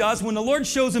 first thing he does, when the Lord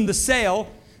shows him the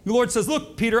sail, the Lord says,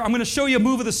 look, Peter, I'm going to show you a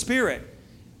move of the Spirit.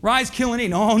 Rise, kill, and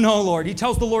eat. Oh, no, Lord. He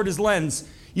tells the Lord his lens.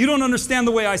 You don't understand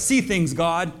the way I see things,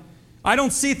 God. I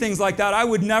don't see things like that. I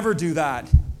would never do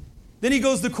that. Then he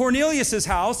goes to Cornelius'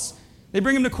 house. They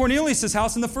bring him to Cornelius'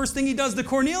 house, and the first thing he does to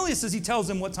Cornelius is he tells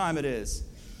him what time it is.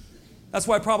 That's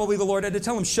why probably the Lord had to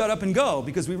tell him, shut up and go,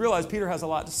 because we realize Peter has a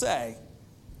lot to say.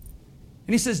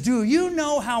 And he says, do you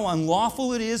know how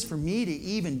unlawful it is for me to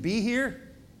even be here?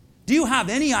 Do you have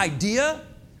any idea?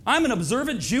 I'm an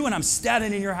observant Jew and I'm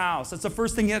standing in your house. That's the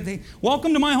first thing you have to think.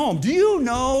 Welcome to my home. Do you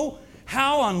know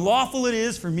how unlawful it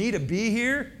is for me to be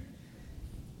here?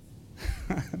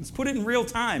 Let's put it in real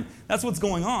time. That's what's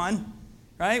going on,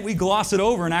 right? We gloss it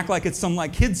over and act like it's some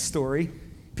kids story.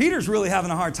 Peter's really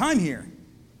having a hard time here.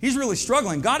 He's really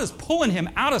struggling. God is pulling him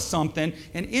out of something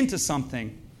and into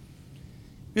something.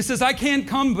 He says, I can't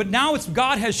come, but now it's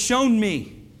God has shown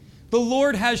me. The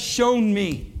Lord has shown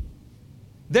me.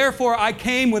 Therefore, I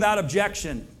came without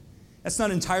objection. That's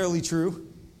not entirely true.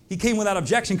 He came without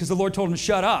objection because the Lord told him to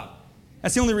shut up.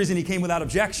 That's the only reason he came without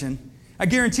objection. I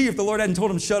guarantee you, if the Lord hadn't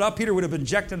told him to shut up, Peter would have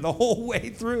objected the whole way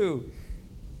through.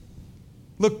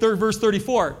 Look, verse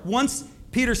 34. Once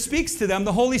Peter speaks to them,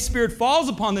 the Holy Spirit falls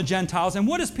upon the Gentiles. And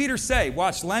what does Peter say?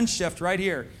 Watch, lens shift right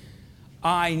here.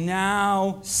 I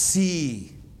now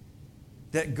see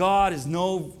that God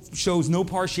shows no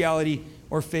partiality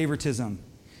or favoritism.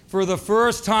 For the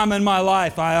first time in my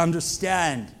life, I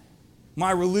understand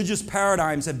my religious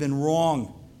paradigms have been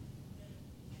wrong.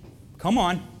 Come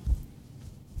on.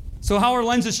 So how are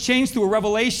lenses changed through a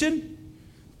revelation?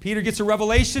 Peter gets a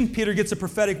revelation. Peter gets a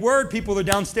prophetic word. People are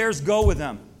downstairs, go with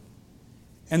them.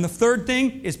 And the third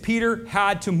thing is Peter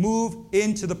had to move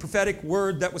into the prophetic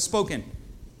word that was spoken.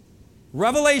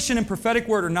 Revelation and prophetic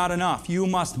word are not enough. You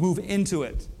must move into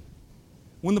it.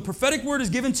 When the prophetic word is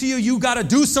given to you, you got to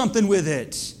do something with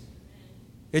it.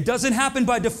 It doesn't happen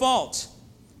by default.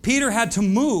 Peter had to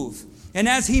move. And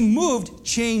as he moved,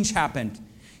 change happened.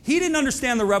 He didn't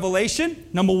understand the revelation,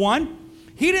 number one.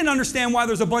 He didn't understand why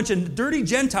there's a bunch of dirty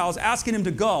Gentiles asking him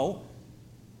to go.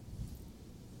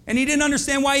 And he didn't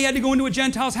understand why he had to go into a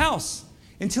Gentile's house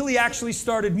until he actually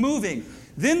started moving.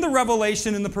 Then the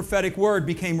revelation and the prophetic word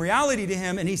became reality to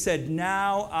him, and he said,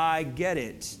 now I get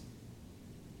it.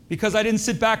 Because I didn't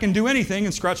sit back and do anything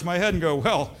and scratch my head and go,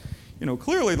 well,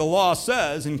 clearly the law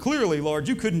says, and clearly, Lord,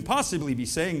 you couldn't possibly be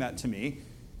saying that to me.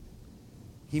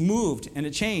 He moved, and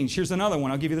it changed. Here's another one.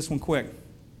 I'll give you this one quick.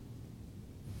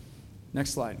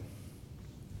 Next slide.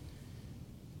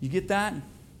 You get that?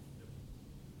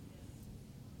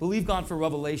 Believe God for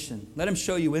revelation. Let him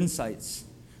show you insights.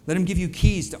 Let him give you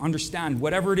keys to understand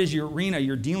whatever it is your arena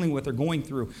you're dealing with or going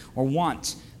through or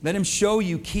want. Let him show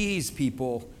you keys,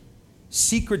 people.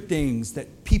 Secret things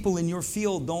that people in your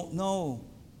field don't know.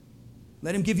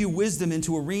 Let him give you wisdom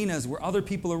into arenas where other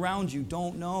people around you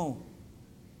don't know.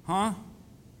 Huh?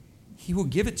 He will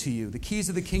give it to you. The keys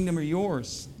of the kingdom are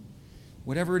yours.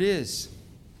 Whatever it is.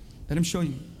 Let him show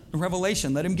you a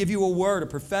revelation. Let him give you a word, a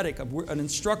prophetic, an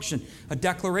instruction, a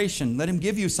declaration. Let him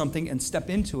give you something and step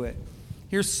into it.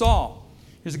 Here's Saul.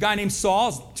 Here's a guy named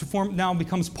Saul, now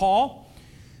becomes Paul.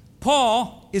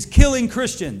 Paul is killing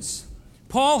Christians.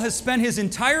 Paul has spent his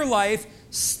entire life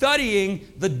studying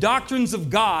the doctrines of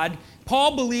God.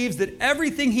 Paul believes that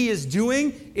everything he is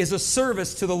doing is a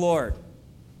service to the Lord.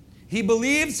 He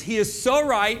believes he is so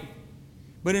right,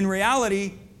 but in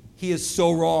reality, he is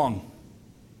so wrong.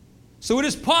 So it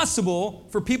is possible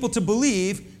for people to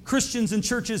believe, Christians and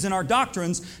churches in our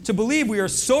doctrines, to believe we are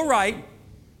so right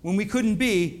when we couldn't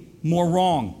be more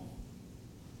wrong.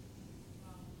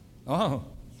 Oh.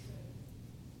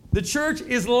 The church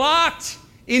is locked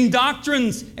in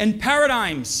doctrines and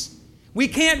paradigms. We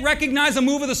can't recognize a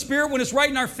move of the Spirit when it's right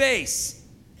in our face.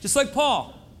 Just like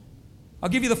Paul. I'll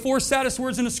give you the 4 saddest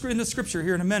words in the Scripture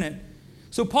here in a minute.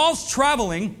 So Paul's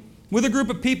traveling with a group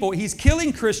of people. He's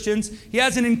killing Christians. He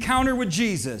has an encounter with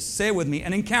Jesus. Say it with me.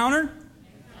 An encounter?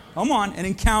 Come on. An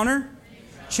encounter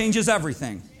changes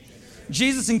everything.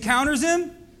 Jesus encounters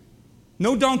him.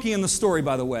 No donkey in the story,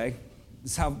 by the way.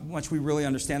 This is how much we really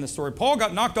understand the story. Paul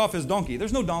got knocked off his donkey.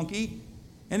 There's no donkey.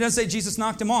 And it doesn't say Jesus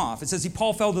knocked him off. It says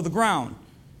Paul fell to the ground.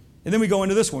 And then we go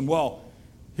into this one. Well,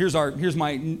 here's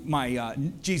my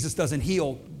Jesus doesn't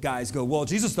heal guys go, well,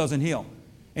 Jesus doesn't heal.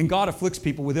 And God afflicts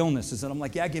people with illnesses. And I'm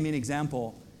like, yeah, give me an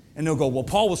example. And they'll go, well,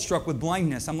 Paul was struck with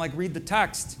blindness. I'm like, read the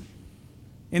text.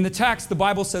 In the text, the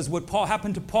Bible says what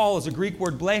happened to Paul is a Greek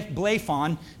word,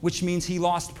 blephon, which means he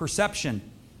lost perception.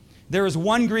 There is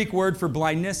one Greek word for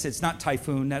blindness. It's not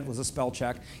typhoon. That was a spell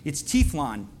check. It's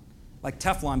teflon, like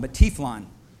Teflon, but teflon.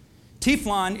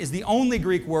 Teflon is the only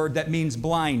Greek word that means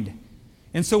blind.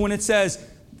 And so when it says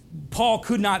Paul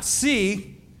could not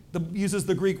see, uses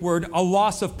the Greek word, a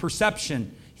loss of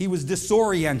perception. He was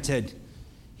disoriented.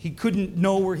 He couldn't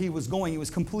know where he was going. He was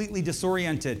completely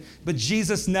disoriented. But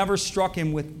Jesus never struck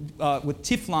him with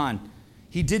teflon.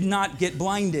 He did not get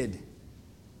blinded.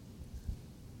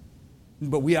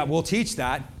 But we'll teach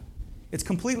that. It's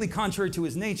completely contrary to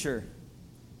his nature.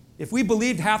 If we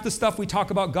believed half the stuff we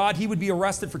talk about God, he would be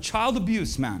arrested for child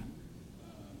abuse, man.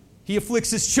 He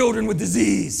afflicts his children with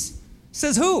disease.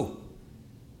 Says who?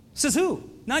 Says who?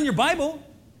 Not in your Bible.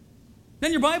 Not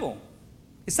in your Bible.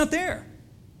 It's not there.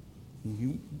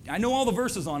 I know all the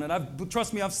verses on it.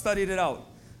 Trust me, I've studied it out.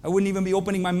 I wouldn't even be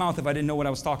opening my mouth if I didn't know what I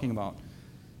was talking about.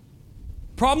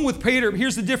 Problem with Peter,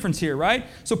 here's the difference here, right?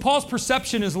 So Paul's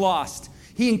perception is lost.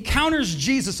 He encounters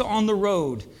Jesus on the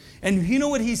road. And you know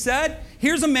what he said?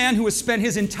 Here's a man who has spent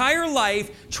his entire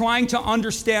life trying to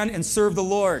understand and serve the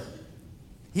Lord.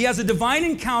 He has a divine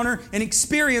encounter, an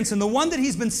experience, and the one that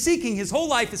he's been seeking his whole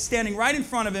life is standing right in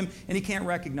front of him, and he can't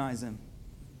recognize him.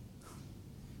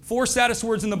 4 saddest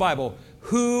words in the Bible.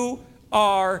 Who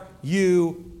are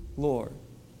you, Lord?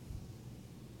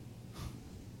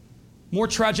 More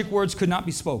tragic words could not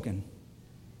be spoken.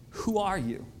 Who are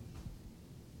you?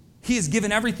 He has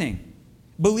given everything,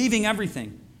 believing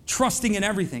everything, trusting in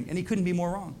everything, and he couldn't be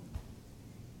more wrong.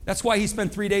 That's why he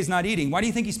spent 3 days not eating. Why do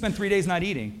you think he spent 3 days not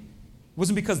eating? It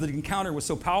wasn't because the encounter was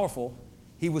so powerful.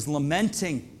 He was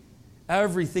lamenting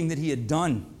everything that he had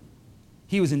done.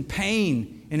 He was in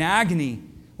pain, in agony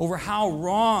over how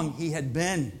wrong he had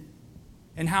been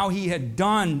and how he had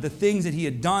done the things that he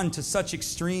had done to such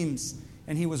extremes,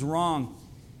 and he was wrong.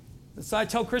 So I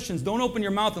tell Christians, don't open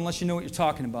your mouth unless you know what you're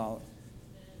talking about.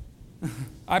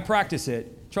 I practice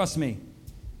it. Trust me.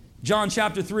 John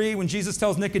chapter 3, when Jesus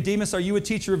tells Nicodemus, are you a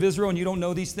teacher of Israel and you don't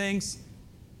know these things?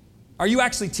 Are you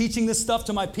actually teaching this stuff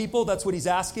to my people? That's what he's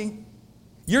asking.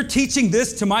 You're teaching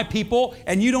this to my people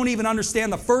and you don't even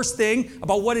understand the first thing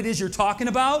about what it is you're talking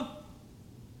about?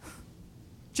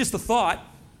 Just a thought.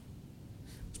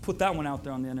 Let's put that one out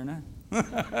there on the internet.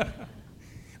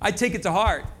 I take it to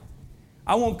heart.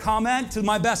 I won't comment to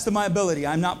my best of my ability.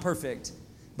 I'm not perfect.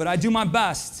 But I do my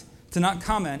best to not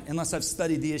comment unless I've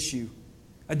studied the issue.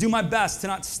 I do my best to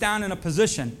not stand in a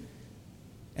position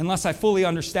unless I fully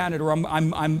understand it or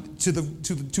I'm to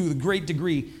the great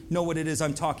degree know what it is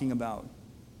I'm talking about.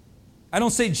 I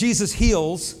don't say Jesus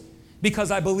heals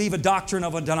because I believe a doctrine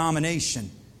of a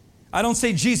denomination. I don't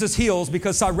say Jesus heals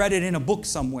because I read it in a book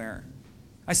somewhere.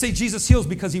 I say Jesus heals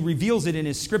because he reveals it in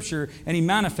his scripture and he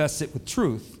manifests it with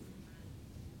truth.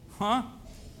 Huh?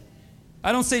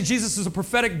 I don't say Jesus is a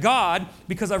prophetic God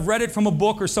because I've read it from a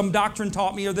book or some doctrine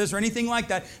taught me or this or anything like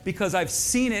that, because I've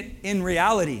seen it in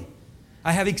reality.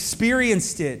 I have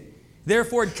experienced it.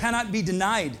 Therefore, it cannot be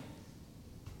denied.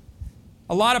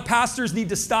 A lot of pastors need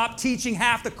to stop teaching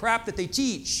half the crap that they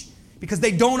teach because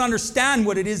they don't understand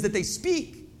what it is that they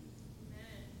speak.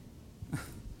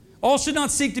 All should not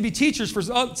seek to be teachers, for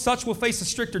such will face a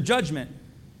stricter judgment.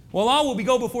 Well, all will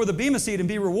go before the bema seat and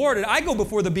be rewarded. I go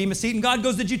before the bema seat and God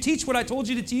goes, did you teach what I told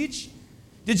you to teach?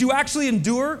 Did you actually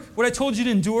endure what I told you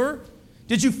to endure?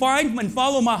 Did you find and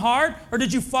follow my heart? Or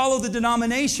did you follow the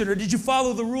denomination? Or did you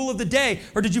follow the rule of the day?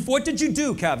 Or what did you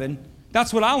do, Kevin?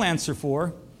 That's what I'll answer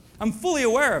for. I'm fully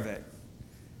aware of it.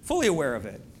 Fully aware of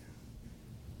it.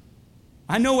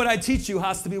 I know what I teach you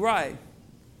has to be right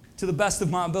to the best of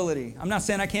my ability. I'm not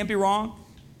saying I can't be wrong.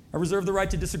 I reserve the right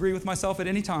to disagree with myself at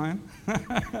any time.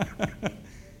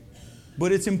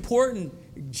 But it's important.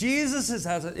 Jesus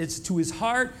it's to his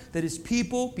heart that his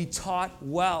people be taught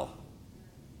well.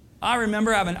 I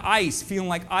remember having feeling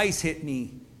like ice hit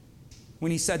me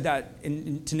when he said that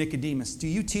to Nicodemus. Do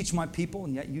you teach my people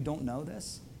and yet you don't know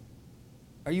this?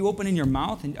 Are you opening your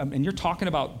mouth and you're talking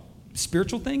about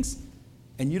spiritual things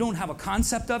and you don't have a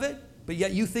concept of it, but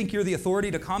yet you think you're the authority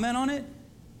to comment on it?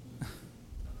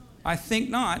 I think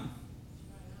not.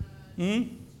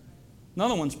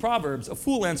 Another one's Proverbs. A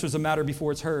fool answers a matter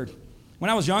before it's heard. When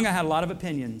I was young, I had a lot of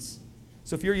opinions.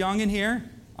 So if you're young in here,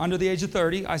 under the age of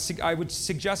 30, I would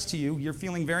suggest to you, you're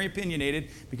feeling very opinionated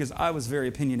because I was very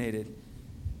opinionated.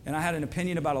 And I had an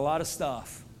opinion about a lot of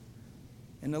stuff.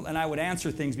 And I would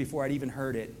answer things before I'd even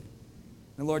heard it.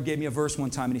 And the Lord gave me a verse one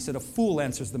time, and he said, a fool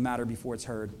answers the matter before it's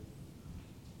heard.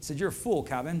 He said, you're a fool,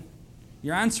 Kevin.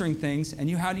 You're answering things, and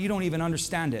you don't even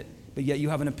understand it, but yet you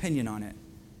have an opinion on it.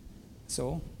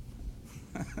 So,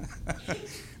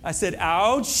 I said,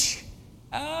 ouch,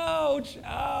 ouch,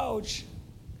 ouch.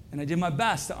 And I did my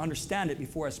best to understand it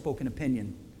before I spoke an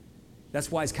opinion.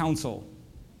 That's wise counsel.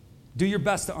 Do your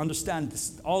best to understand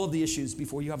all of the issues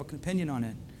before you have an opinion on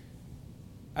it.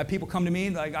 I have people come to me,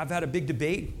 like I've had a big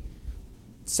debate,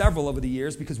 several over the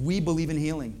years, because we believe in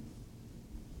healing.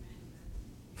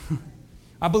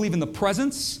 I believe in the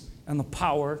presence and the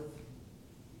power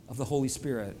of the Holy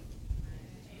Spirit.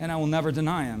 And I will never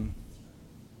deny him.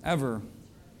 Ever.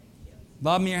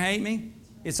 Love me or hate me,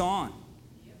 it's on.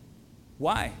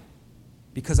 Why?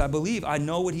 Because I believe, I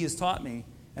know what he has taught me,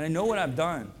 and I know what I've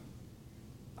done.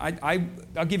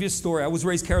 I'll give you a story. I was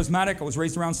raised charismatic. I was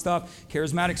raised around stuff.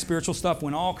 Charismatic, spiritual stuff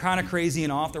went all kind of crazy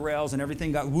and off the rails, and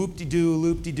everything got whoop-de-doo,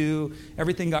 loop-de-doo.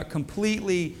 Everything got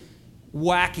completely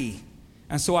wacky.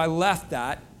 And so I left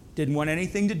that, didn't want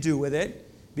anything to do with it,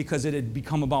 because it had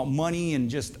become about money and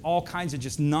just all kinds of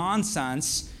just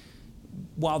nonsense.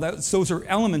 While those are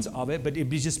elements of it, but it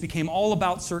just became all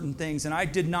about certain things. And I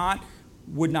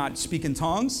would not speak in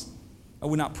tongues. I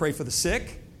would not pray for the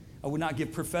sick. I would not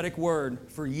give prophetic word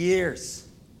for years.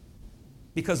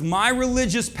 Because my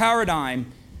religious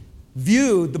paradigm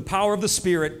viewed the power of the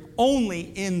Spirit only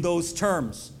in those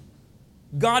terms.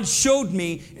 God showed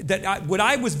me that what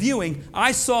I was viewing,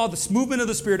 I saw this movement of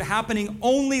the Spirit happening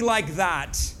only like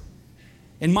that.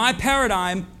 And my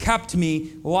paradigm kept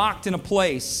me locked in a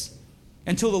place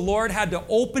until the Lord had to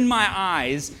open my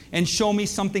eyes and show me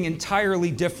something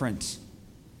entirely different.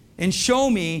 And show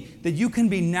me that you can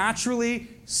be naturally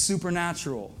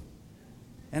supernatural.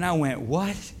 And I went,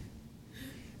 what?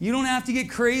 You don't have to get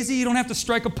crazy. You don't have to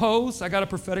strike a pose. I got a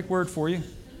prophetic word for you.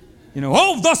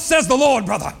 Oh, thus says the Lord,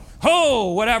 brother.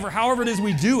 Oh, whatever, however it is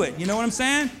we do it. You know what I'm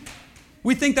saying?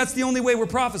 We think that's the only way we're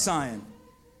prophesying.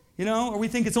 Or we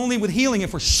think it's only with healing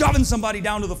if we're shoving somebody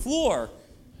down to the floor.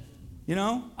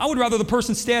 I would rather the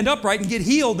person stand upright and get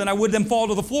healed than I would them fall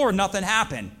to the floor and nothing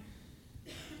happen.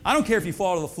 I don't care if you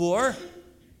fall to the floor.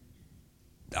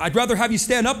 I'd rather have you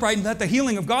stand upright and let the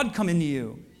healing of God come into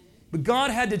you. But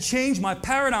God had to change my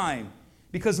paradigm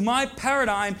because my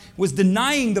paradigm was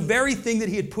denying the very thing that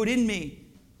He had put in me.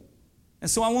 And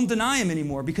so I won't deny Him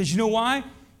anymore because you know why?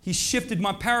 He shifted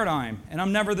my paradigm and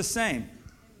I'm never the same.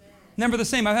 Never the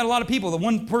same. I've had a lot of people. The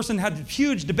one person had a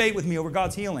huge debate with me over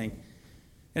God's healing.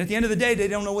 And at the end of the day, they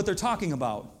don't know what they're talking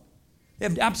about. They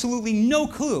have absolutely no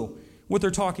clue what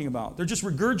they're talking about. They're just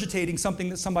regurgitating something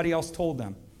that somebody else told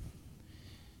them.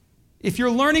 If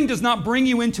your learning does not bring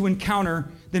you into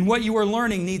encounter, then what you are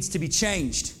learning needs to be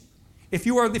changed. If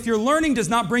your learning does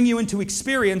not bring you into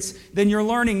experience, then your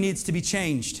learning needs to be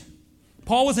changed.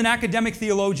 Paul was an academic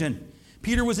theologian.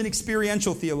 Peter was an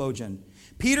experiential theologian.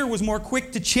 Peter was more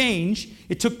quick to change.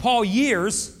 It took Paul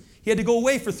years. He had to go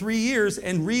away for 3 years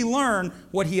and relearn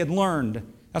what he had learned.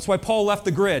 That's why Paul left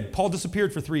the grid. Paul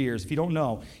disappeared for 3 years, if you don't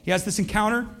know. He has this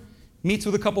encounter, meets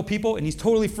with a couple people, and he's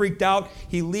totally freaked out.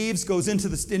 He leaves, goes into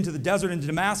the desert, into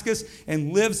Damascus,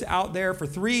 and lives out there for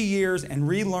 3 years and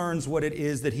relearns what it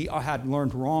is that he had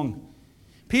learned wrong.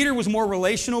 Peter was more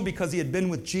relational because he had been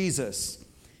with Jesus.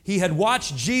 He had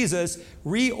watched Jesus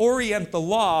reorient the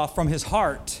law from his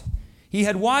heart. He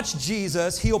had watched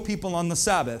Jesus heal people on the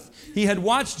Sabbath. He had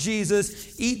watched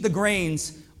Jesus eat the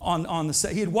grains on the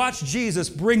Sabbath. He had watched Jesus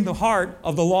bring the heart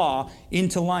of the law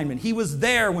into alignment. He was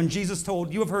there when Jesus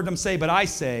told, "You have heard them say, but I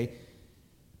say."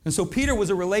 And so Peter was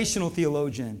a relational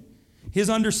theologian. His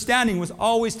understanding was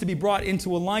always to be brought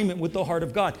into alignment with the heart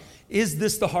of God. Is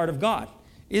this the heart of God?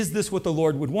 Is this what the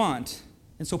Lord would want?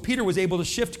 And so Peter was able to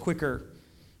shift quicker.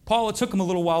 Paul, it took him a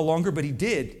little while longer, but he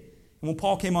did. And when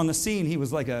Paul came on the scene, he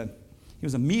was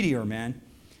a meteor, man.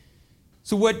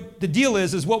 So what the deal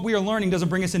is what we are learning doesn't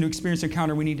bring us into experience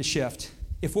encounter, we need to shift.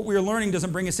 If what we are learning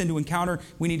doesn't bring us into encounter,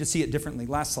 we need to see it differently.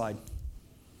 Last slide.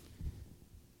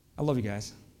 I love you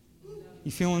guys.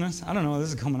 You feeling this? I don't know, this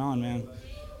is coming on, man.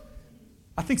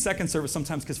 I think second service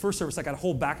sometimes, because first service I got to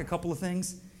hold back a couple of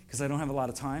things because I don't have a lot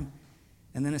of time.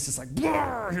 And then it's just like,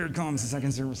 here it comes, the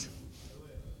second service.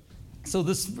 So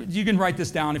you can write this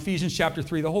down, Ephesians chapter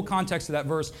 3. The whole context of that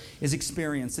verse is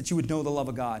experience, that you would know the love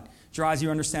of God. Your eyes,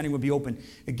 your understanding would be open.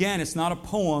 Again, it's not a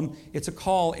poem, it's a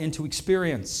call into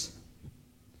experience.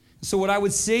 So what I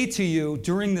would say to you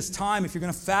during this time, if you're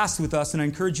going to fast with us, and I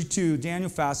encourage you to,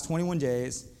 Daniel fast, 21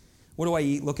 days. What do I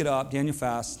eat? Look it up, Daniel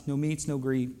fast. No meats, no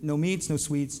greed, no meats, no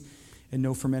sweets, and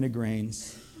no fermented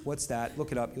grains. What's that?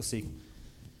 Look it up, you'll see.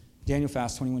 Daniel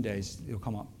fast, 21 days. It'll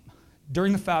come up.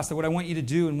 During the fast, what I want you to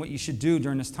do and what you should do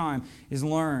during this time is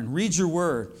learn. Read your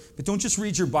word. But don't just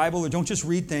read your Bible or don't just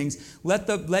read things. Let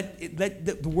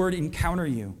the word encounter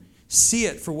you. See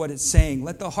it for what it's saying.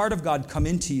 Let the heart of God come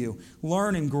into you.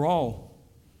 Learn and grow.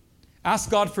 Ask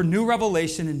God for new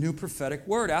revelation and new prophetic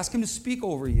word. Ask Him to speak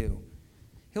over you.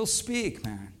 He'll speak,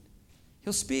 man.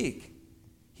 He'll speak.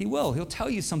 He will. He'll tell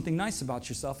you something nice about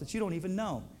yourself that you don't even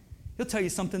know. He'll tell you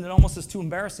something that almost is too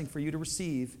embarrassing for you to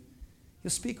receive. He'll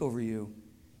speak over you.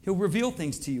 He'll reveal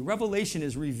things to you. Revelation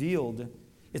is revealed.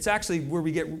 It's actually where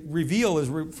we get reveal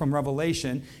is from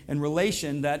revelation. And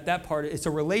relation, that part, it's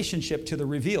a relationship to the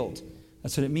revealed.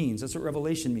 That's what it means. That's what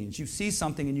revelation means. You see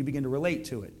something and you begin to relate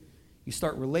to it. You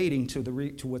start relating to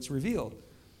what's revealed.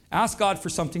 Ask God for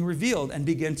something revealed and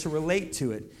begin to relate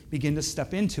to it. Begin to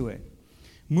step into it.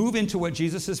 Move into what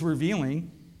Jesus is revealing.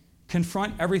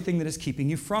 Confront everything that is keeping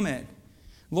you from it.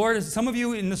 Lord, some of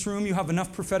you in this room, you have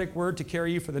enough prophetic word to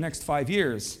carry you for the next 5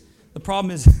 years. The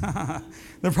problem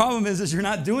is, you're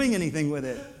not doing anything with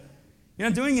it. You're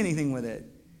not doing anything with it.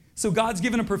 So God's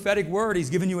given a prophetic word. He's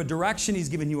given you a direction. He's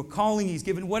given you a calling. He's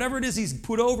given whatever it is He's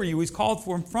put over you. He's called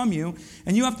for from you.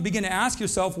 And you have to begin to ask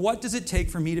yourself, what does it take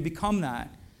for me to become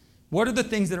that? What are the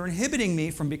things that are inhibiting me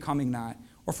from becoming that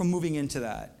or from moving into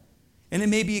that? And it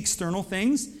may be external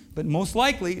things, but most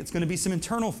likely it's going to be some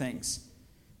internal things.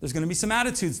 There's going to be some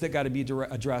attitudes that got to be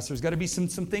addressed. There's got to be some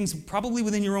things probably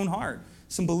within your own heart,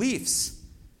 some beliefs,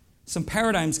 some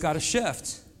paradigms got to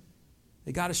shift.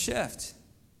 They got to shift.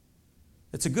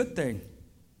 It's a good thing.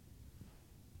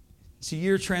 It's a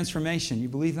year of transformation. You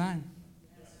believe that?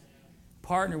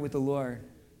 Partner with the Lord.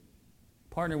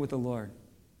 Partner with the Lord.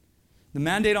 The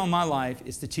mandate on my life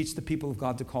is to teach the people of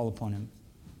God to call upon Him.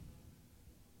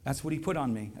 That's what He put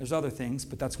on me. There's other things,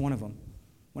 but that's one of them.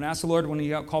 When I asked the Lord, when He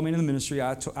called me into the ministry,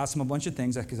 I asked Him a bunch of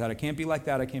things. I said, I can't be like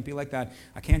that. I can't be like that.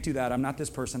 I can't do that. I'm not this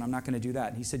person. I'm not going to do that.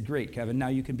 And He said, great, Kevin. Now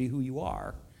you can be who you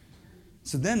are.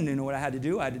 So then, you know what I had to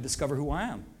do? I had to discover who I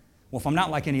am. Well, if I'm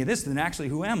not like any of this, then actually,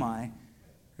 who am I?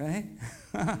 Right?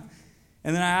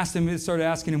 And then I started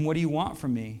asking Him, what do you want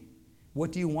from me?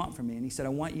 What do you want from me? And He said, I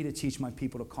want you to teach my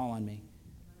people to call on me.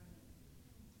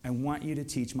 I want you to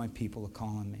teach my people to call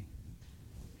on me.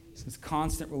 So it's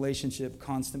constant relationship,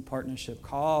 constant partnership.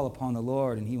 Call upon the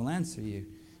Lord, and He will answer you.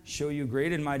 Show you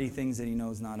great and mighty things that He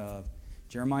knows not of.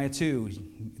 Jeremiah 2,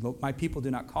 look, my people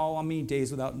do not call on me days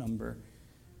without number.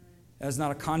 That is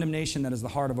not a condemnation. That is the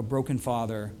heart of a broken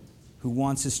father who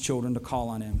wants his children to call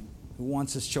on Him, who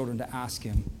wants his children to ask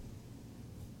Him.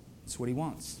 That's what He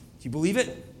wants. Do you believe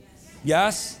it?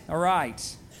 Yes? All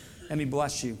right. Let me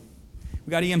bless you.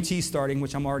 We got EMT starting,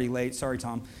 which I'm already late. Sorry,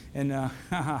 Tom. And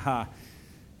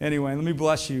anyway, let me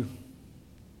bless you.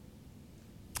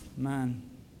 Man.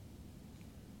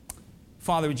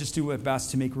 Father, we just do our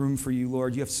best to make room for You,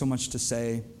 Lord. You have so much to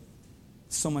say.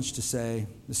 So much to say.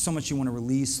 There's so much You want to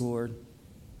release, Lord.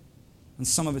 And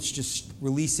some of it's just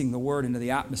releasing the word into the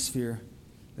atmosphere,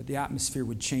 that the atmosphere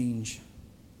would change.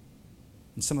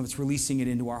 And some of it's releasing it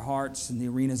into our hearts and the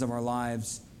arenas of our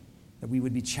lives, that we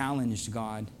would be challenged,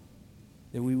 God,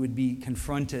 that we would be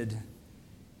confronted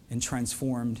and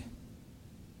transformed.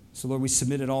 So, Lord, we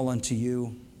submit it all unto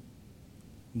You.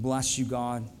 Bless You,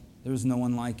 God. There is no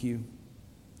one like You.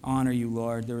 Honor You,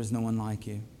 Lord. There is no one like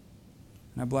You.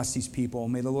 And I bless these people.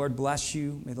 May the Lord bless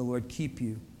you. May the Lord keep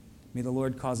you. May the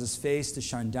Lord cause His face to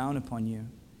shine down upon you.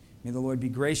 May the Lord be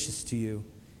gracious to you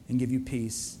and give you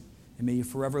peace. And may you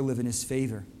forever live in His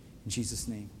favor. In Jesus'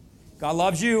 name. God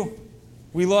loves you.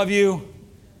 We love you.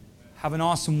 Have an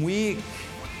awesome week.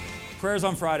 Prayers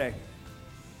on Friday.